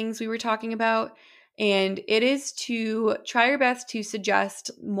pressure things we were talking about. And it is to try your best to suggest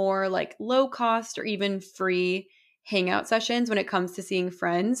more like low cost or even free hangout sessions when it comes to seeing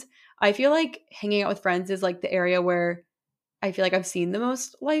friends. I feel like hanging out with friends is like the area where I feel like I've seen the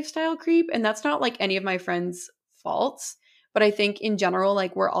most lifestyle creep. And that's not like any of my friends' faults. But I think in general,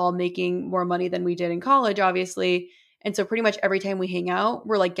 like we're all making more money than we did in college, obviously. And so pretty much every time we hang out,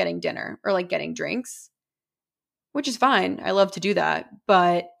 we're like getting dinner or like getting drinks, which is fine. I love to do that,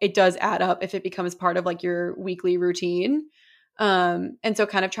 but it does add up if it becomes part of like your weekly routine. And so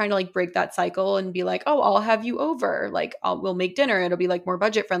kind of trying to like break that cycle and be like, oh, I'll have you over. Like we'll make dinner. It'll be like more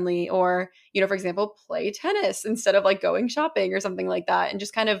budget friendly, or, you know, for example, play tennis instead of like going shopping or something like that. And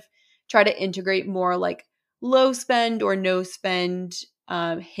just kind of try to integrate more like low spend or no spend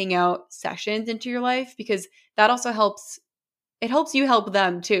hangout sessions into your life, because that also helps. It helps you help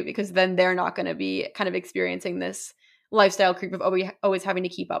them too, because then they're not going to be kind of experiencing this lifestyle creep of always having to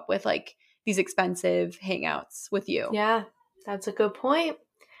keep up with like these expensive hangouts with you. Yeah, that's a good point.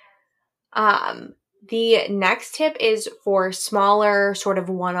 The next tip is for smaller sort of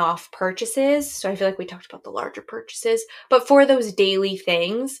one-off purchases. So I feel like we talked about the larger purchases, but for those daily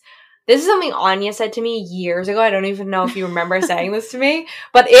things, This is something Anya said to me years ago. I don't even know if you remember saying this to me,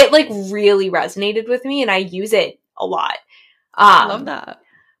 but it like really resonated with me and I use it a lot. I love that.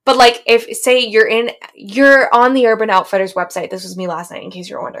 But like if say you're on the Urban Outfitters website. This was me last night in case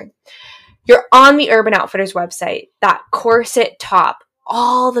you're wondering. You're on the Urban Outfitters website, that corset top,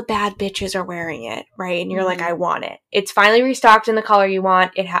 all the bad bitches are wearing it, right? And you're like, I want it. It's finally restocked in the color you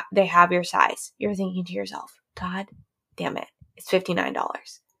want. They have your size. You're thinking to yourself, God damn it, it's $59.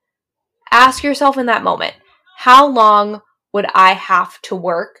 Ask yourself in that moment, how long would I have to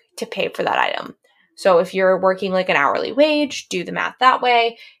work to pay for that item? So if you're working like an hourly wage, do the math that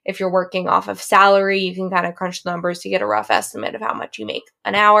way. If you're working off of salary, you can kind of crunch the numbers to get a rough estimate of how much you make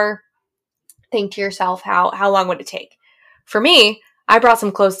an hour. Think to yourself, how long would it take? For me, I brought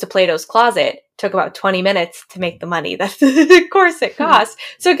some clothes to Plato's Closet. Took about 20 minutes to make the money that the corset cost.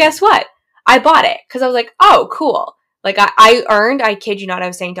 So guess what? I bought it because I was like, oh, cool. Like I kid you not, I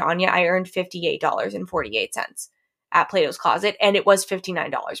was saying to Anya, I earned $58.48 at Plato's Closet, and it was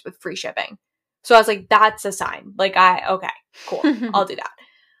 $59 with free shipping. So I was like, that's a sign. Like okay, cool. I'll do that.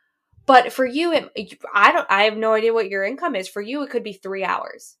 But for you, I have no idea what your income is. For you, it could be 3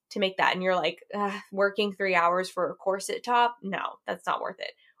 hours to make that. And you're like, working 3 hours for a corset top? No, that's not worth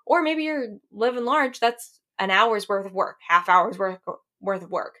it. Or maybe you're living large. That's an hour's worth of work, half hour's worth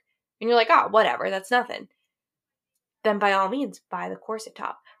of work. And you're like, oh, whatever, that's nothing. Then by all means, buy the corset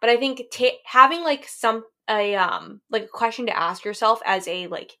top. But I think having like a question to ask yourself as a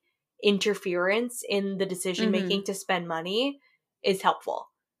like interference in the decision making to spend money is helpful.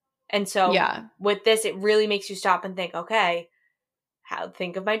 And so with this, it really makes you stop and think, okay,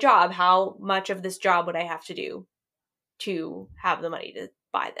 think of my job. How much of this job would I have to do to have the money to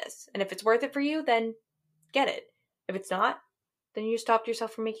buy this? And if it's worth it for you, then get it. If it's not, then you stopped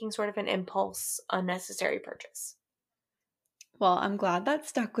yourself from making sort of an impulse, unnecessary purchase. Well, I'm glad that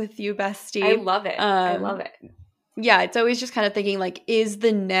stuck with you, bestie. I love it. I love it. Yeah, it's always just kind of thinking like, is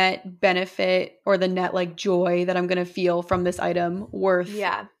the net benefit or the net like joy that I'm going to feel from this item worth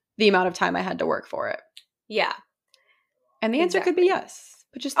the amount of time I had to work for it? Yeah. And the answer could be yes,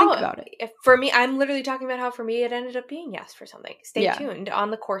 but just think about it. For me, I'm literally talking about how for me it ended up being yes for something. Stay tuned on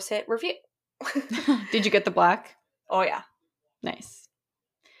the corset review. Did you get the black? Oh, yeah. Nice.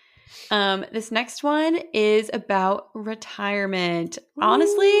 This next one is about retirement. Ooh.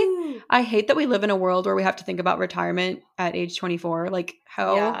 Honestly, I hate that we live in a world where we have to think about retirement at age 24. Like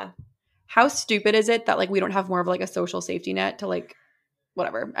how stupid is it that like we don't have more of like a social safety net to like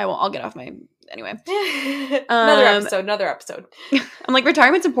whatever. I'll get off my anyway. Another episode. I'm like,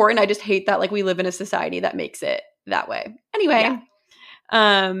 retirement's important. I just hate that like we live in a society that makes it that way. Anyway,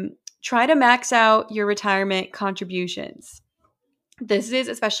 try to max out your retirement contributions. This is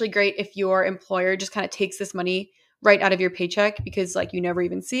especially great if your employer just kind of takes this money right out of your paycheck because like you never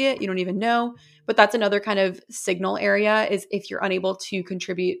even see it. You don't even know. But that's another kind of signal area is if you're unable to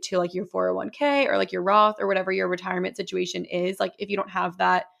contribute to like your 401k or like your Roth or whatever your retirement situation is. Like if you don't have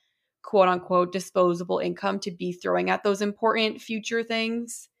that quote unquote disposable income to be throwing at those important future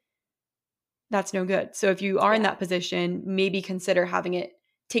things, that's no good. So if you are in that position, maybe consider having it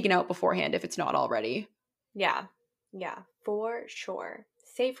taken out beforehand if it's not already. Yeah. Yeah, for sure.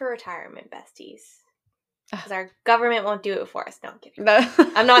 Save for retirement, besties. Because our government won't do it for us. No, I'm kidding.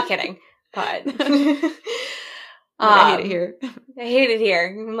 I'm not kidding. But I hate it here. I hate it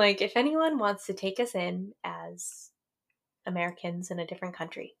here. I'm like, if anyone wants to take us in as Americans in a different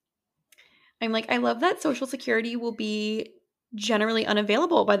country. I'm like, I love that Social Security will be generally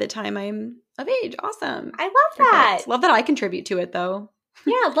unavailable by the time I'm of age. Awesome. I love that. Perfect. Love that I contribute to it, though.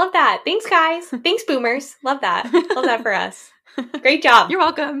 Yeah, love that. Thanks, guys. Thanks, boomers. Love that. Love that for us. Great job. You're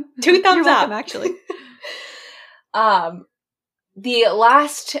welcome. 2 thumbs You're welcome, up. Actually. The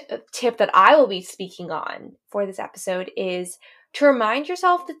last tip that I will be speaking on for this episode is to remind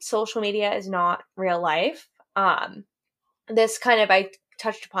yourself that social media is not real life. I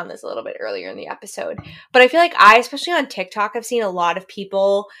touched upon this a little bit earlier in the episode, but I feel like especially on TikTok, I've seen a lot of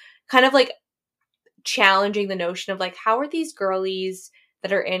people kind of like challenging the notion of like, how are these girlies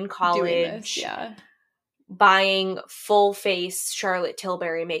that are in college buying full face Charlotte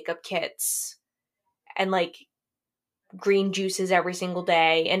Tilbury makeup kits and like green juices every single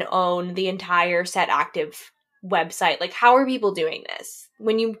day and own the entire Set Active website? Like, how are people doing this?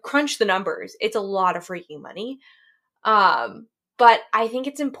 When you crunch the numbers, it's a lot of freaking money. But I think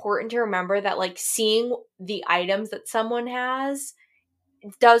it's important to remember that like seeing the items that someone has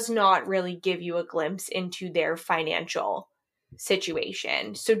does not really give you a glimpse into their financial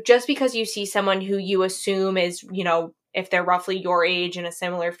situation. So just because you see someone who you assume is, if they're roughly your age in a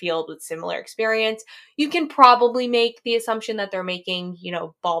similar field with similar experience, you can probably make the assumption that they're making,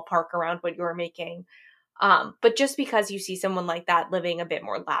 ballpark around what you're making. But just because you see someone like that living a bit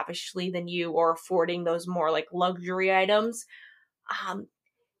more lavishly than you or affording those more like luxury items,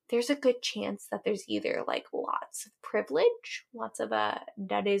 there's a good chance that there's either like lots of privilege, lots of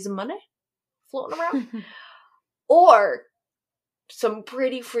daddy's money floating around, or some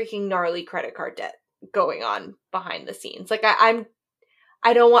pretty freaking gnarly credit card debt going on behind the scenes. Like I'm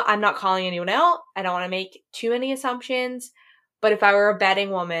not calling anyone out. I don't want to make too many assumptions, but if I were a betting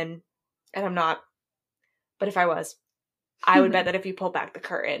woman, and I'm not, but if I was, I would bet that if you pull back the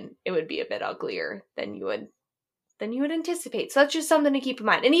curtain, it would be a bit uglier than you would anticipate. So that's just something to keep in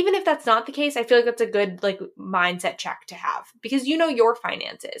mind. And even if that's not the case, I feel like that's a good like mindset check to have, because you know your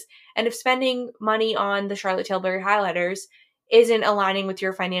finances. And if spending money on the Charlotte Tilbury highlighters isn't aligning with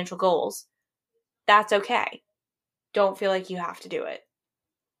your financial goals, that's okay. Don't feel like you have to do it.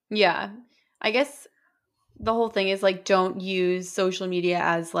 Yeah. I guess the whole thing is like, don't use social media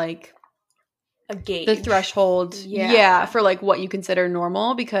as like a gauge, the threshold. Yeah. For like what you consider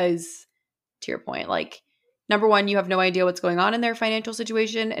normal, because to your point, like, number one, you have no idea what's going on in their financial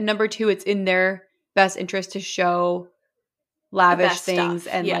situation. And number two, it's in their best interest to show lavish things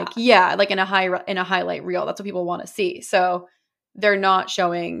stuff. And like in a highlight reel. That's what people want to see. So they're not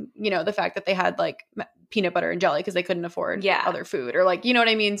showing, the fact that they had like peanut butter and jelly because they couldn't afford other food, or like, you know what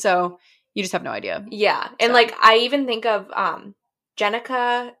I mean? So you just have no idea. Yeah. And like, I even think of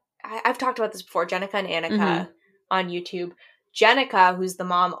Jenica. I've talked about this before, Jenica and Annika on YouTube. Jenica, who's the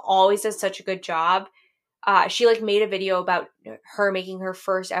mom, always does such a good job. She like made a video about her making her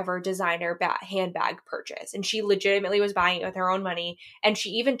first ever designer handbag purchase, and she legitimately was buying it with her own money. And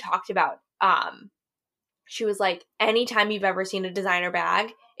she even talked about, she was like, anytime you've ever seen a designer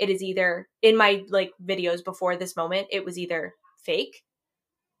bag, it is either, in my like videos before this moment, it was either fake,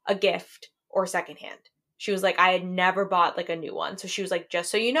 a gift, or secondhand. She was like, I had never bought like a new one. So she was like, just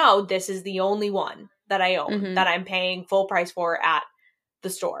so you know, this is the only one that I own that I'm paying full price for at the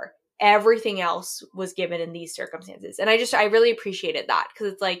store. Everything else was given in these circumstances. And I really appreciated that,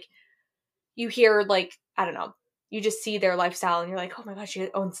 because it's like, you hear like, I don't know, you just see their lifestyle and you're like, oh my gosh, she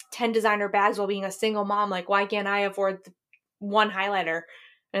owns 10 designer bags while being a single mom. Like, why can't I afford one highlighter?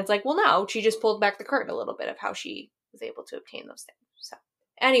 And it's like, well, no, she just pulled back the curtain a little bit of how she was able to obtain those things. So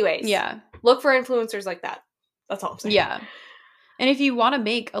anyways, look for influencers like that. That's all I'm saying. Yeah. And if you want to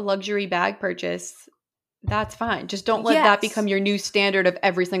make a luxury bag purchase, that's fine. Just don't let that become your new standard of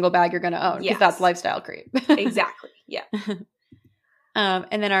every single bag you're going to own, because that's lifestyle creep. Exactly. Yeah.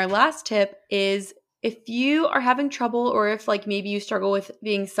 And then our last tip is, if you are having trouble, or if like maybe you struggle with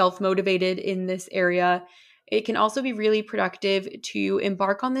being self-motivated in this area, it can also be really productive to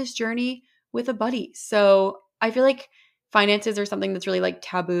embark on this journey with a buddy. So I feel like finances are something that's really like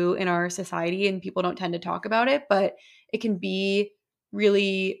taboo in our society, and people don't tend to talk about it, but it can be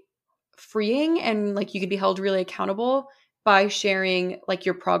really freeing, and like you can be held really accountable by sharing like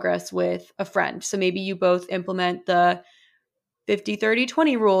your progress with a friend. So maybe you both implement the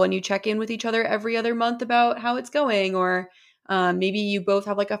 50-30-20 rule, and you check in with each other every other month about how it's going, or maybe you both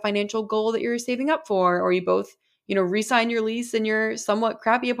have like a financial goal that you're saving up for, or you both re-sign your lease in your somewhat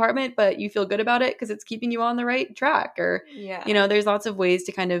crappy apartment, but you feel good about it because it's keeping you on the right track, or there's lots of ways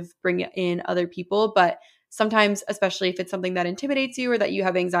to kind of bring in other people. But sometimes, especially if it's something that intimidates you or that you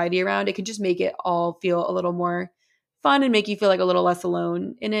have anxiety around, it can just make it all feel a little more fun and make you feel like a little less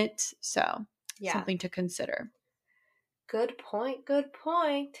alone in it. So something to consider. Good point. Good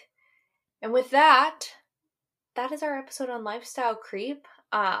point. And with that is our episode on lifestyle creep.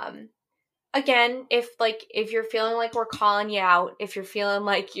 Again, if you're feeling like we're calling you out, if you're feeling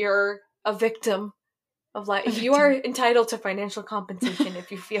like you're a victim of life, you are entitled to financial compensation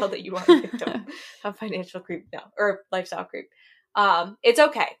if you feel that you are a victim of financial creep or lifestyle creep. It's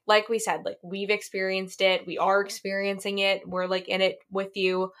okay. Like we said, like we've experienced it. We are experiencing it. We're like in it with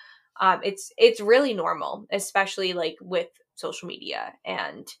you. It's really normal, especially like with social media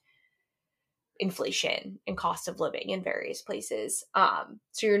and inflation and cost of living in various places.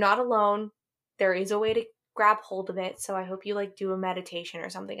 So you're not alone. There is a way to grab hold of it. So I hope you like do a meditation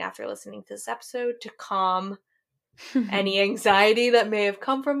or something after listening to this episode to calm any anxiety that may have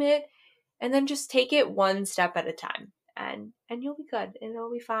come from it, and then just take it one step at a time, and you'll be good, and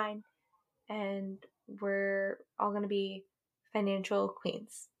it'll be fine, and we're all going to be financial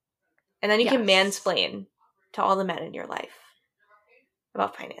queens. And then you can mansplain to all the men in your life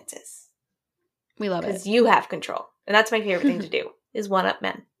about finances. We love it. Because you have control. And that's my favorite thing to do, is one-up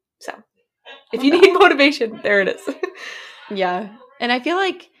men. So if you need motivation, there it is. Yeah. And I feel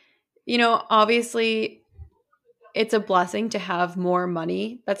like, obviously it's a blessing to have more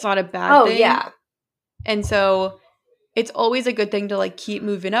money. That's not a bad thing. Oh, yeah. And so it's always a good thing to like keep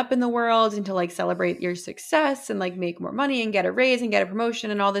moving up in the world and to like celebrate your success and like make more money and get a raise and get a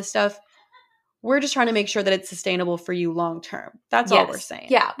promotion and all this stuff. We're just trying to make sure that it's sustainable for you long term. That's all we're saying.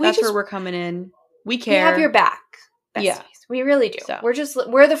 Yeah. That's where we're coming in. We care. We have your back. Besties. Yeah. We really do. So.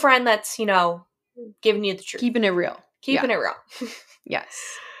 We're the friend that's, giving you the truth. Keeping it real. Keeping it real. Yes.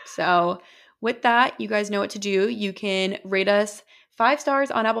 So with that, you guys know what to do. You can rate us 5 stars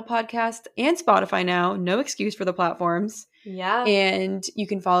on Apple Podcasts and Spotify now. No excuse for the platforms. Yeah. And you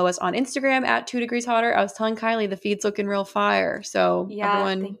can follow us on Instagram at 2 Degrees Hotter. I was telling Kylie the feed's looking real fire. So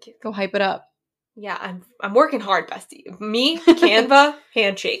everyone go hype it up. Yeah, I'm working hard, bestie. Me, Canva,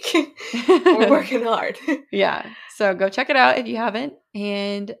 handshake. We're working hard. Yeah. So go check it out if you haven't.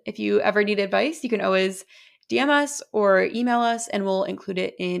 And if you ever need advice, you can always DM us or email us and we'll include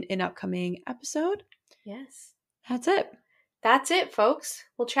it in an upcoming episode. Yes. That's it. That's it, folks.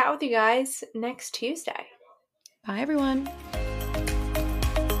 We'll chat with you guys next Tuesday. Bye, everyone.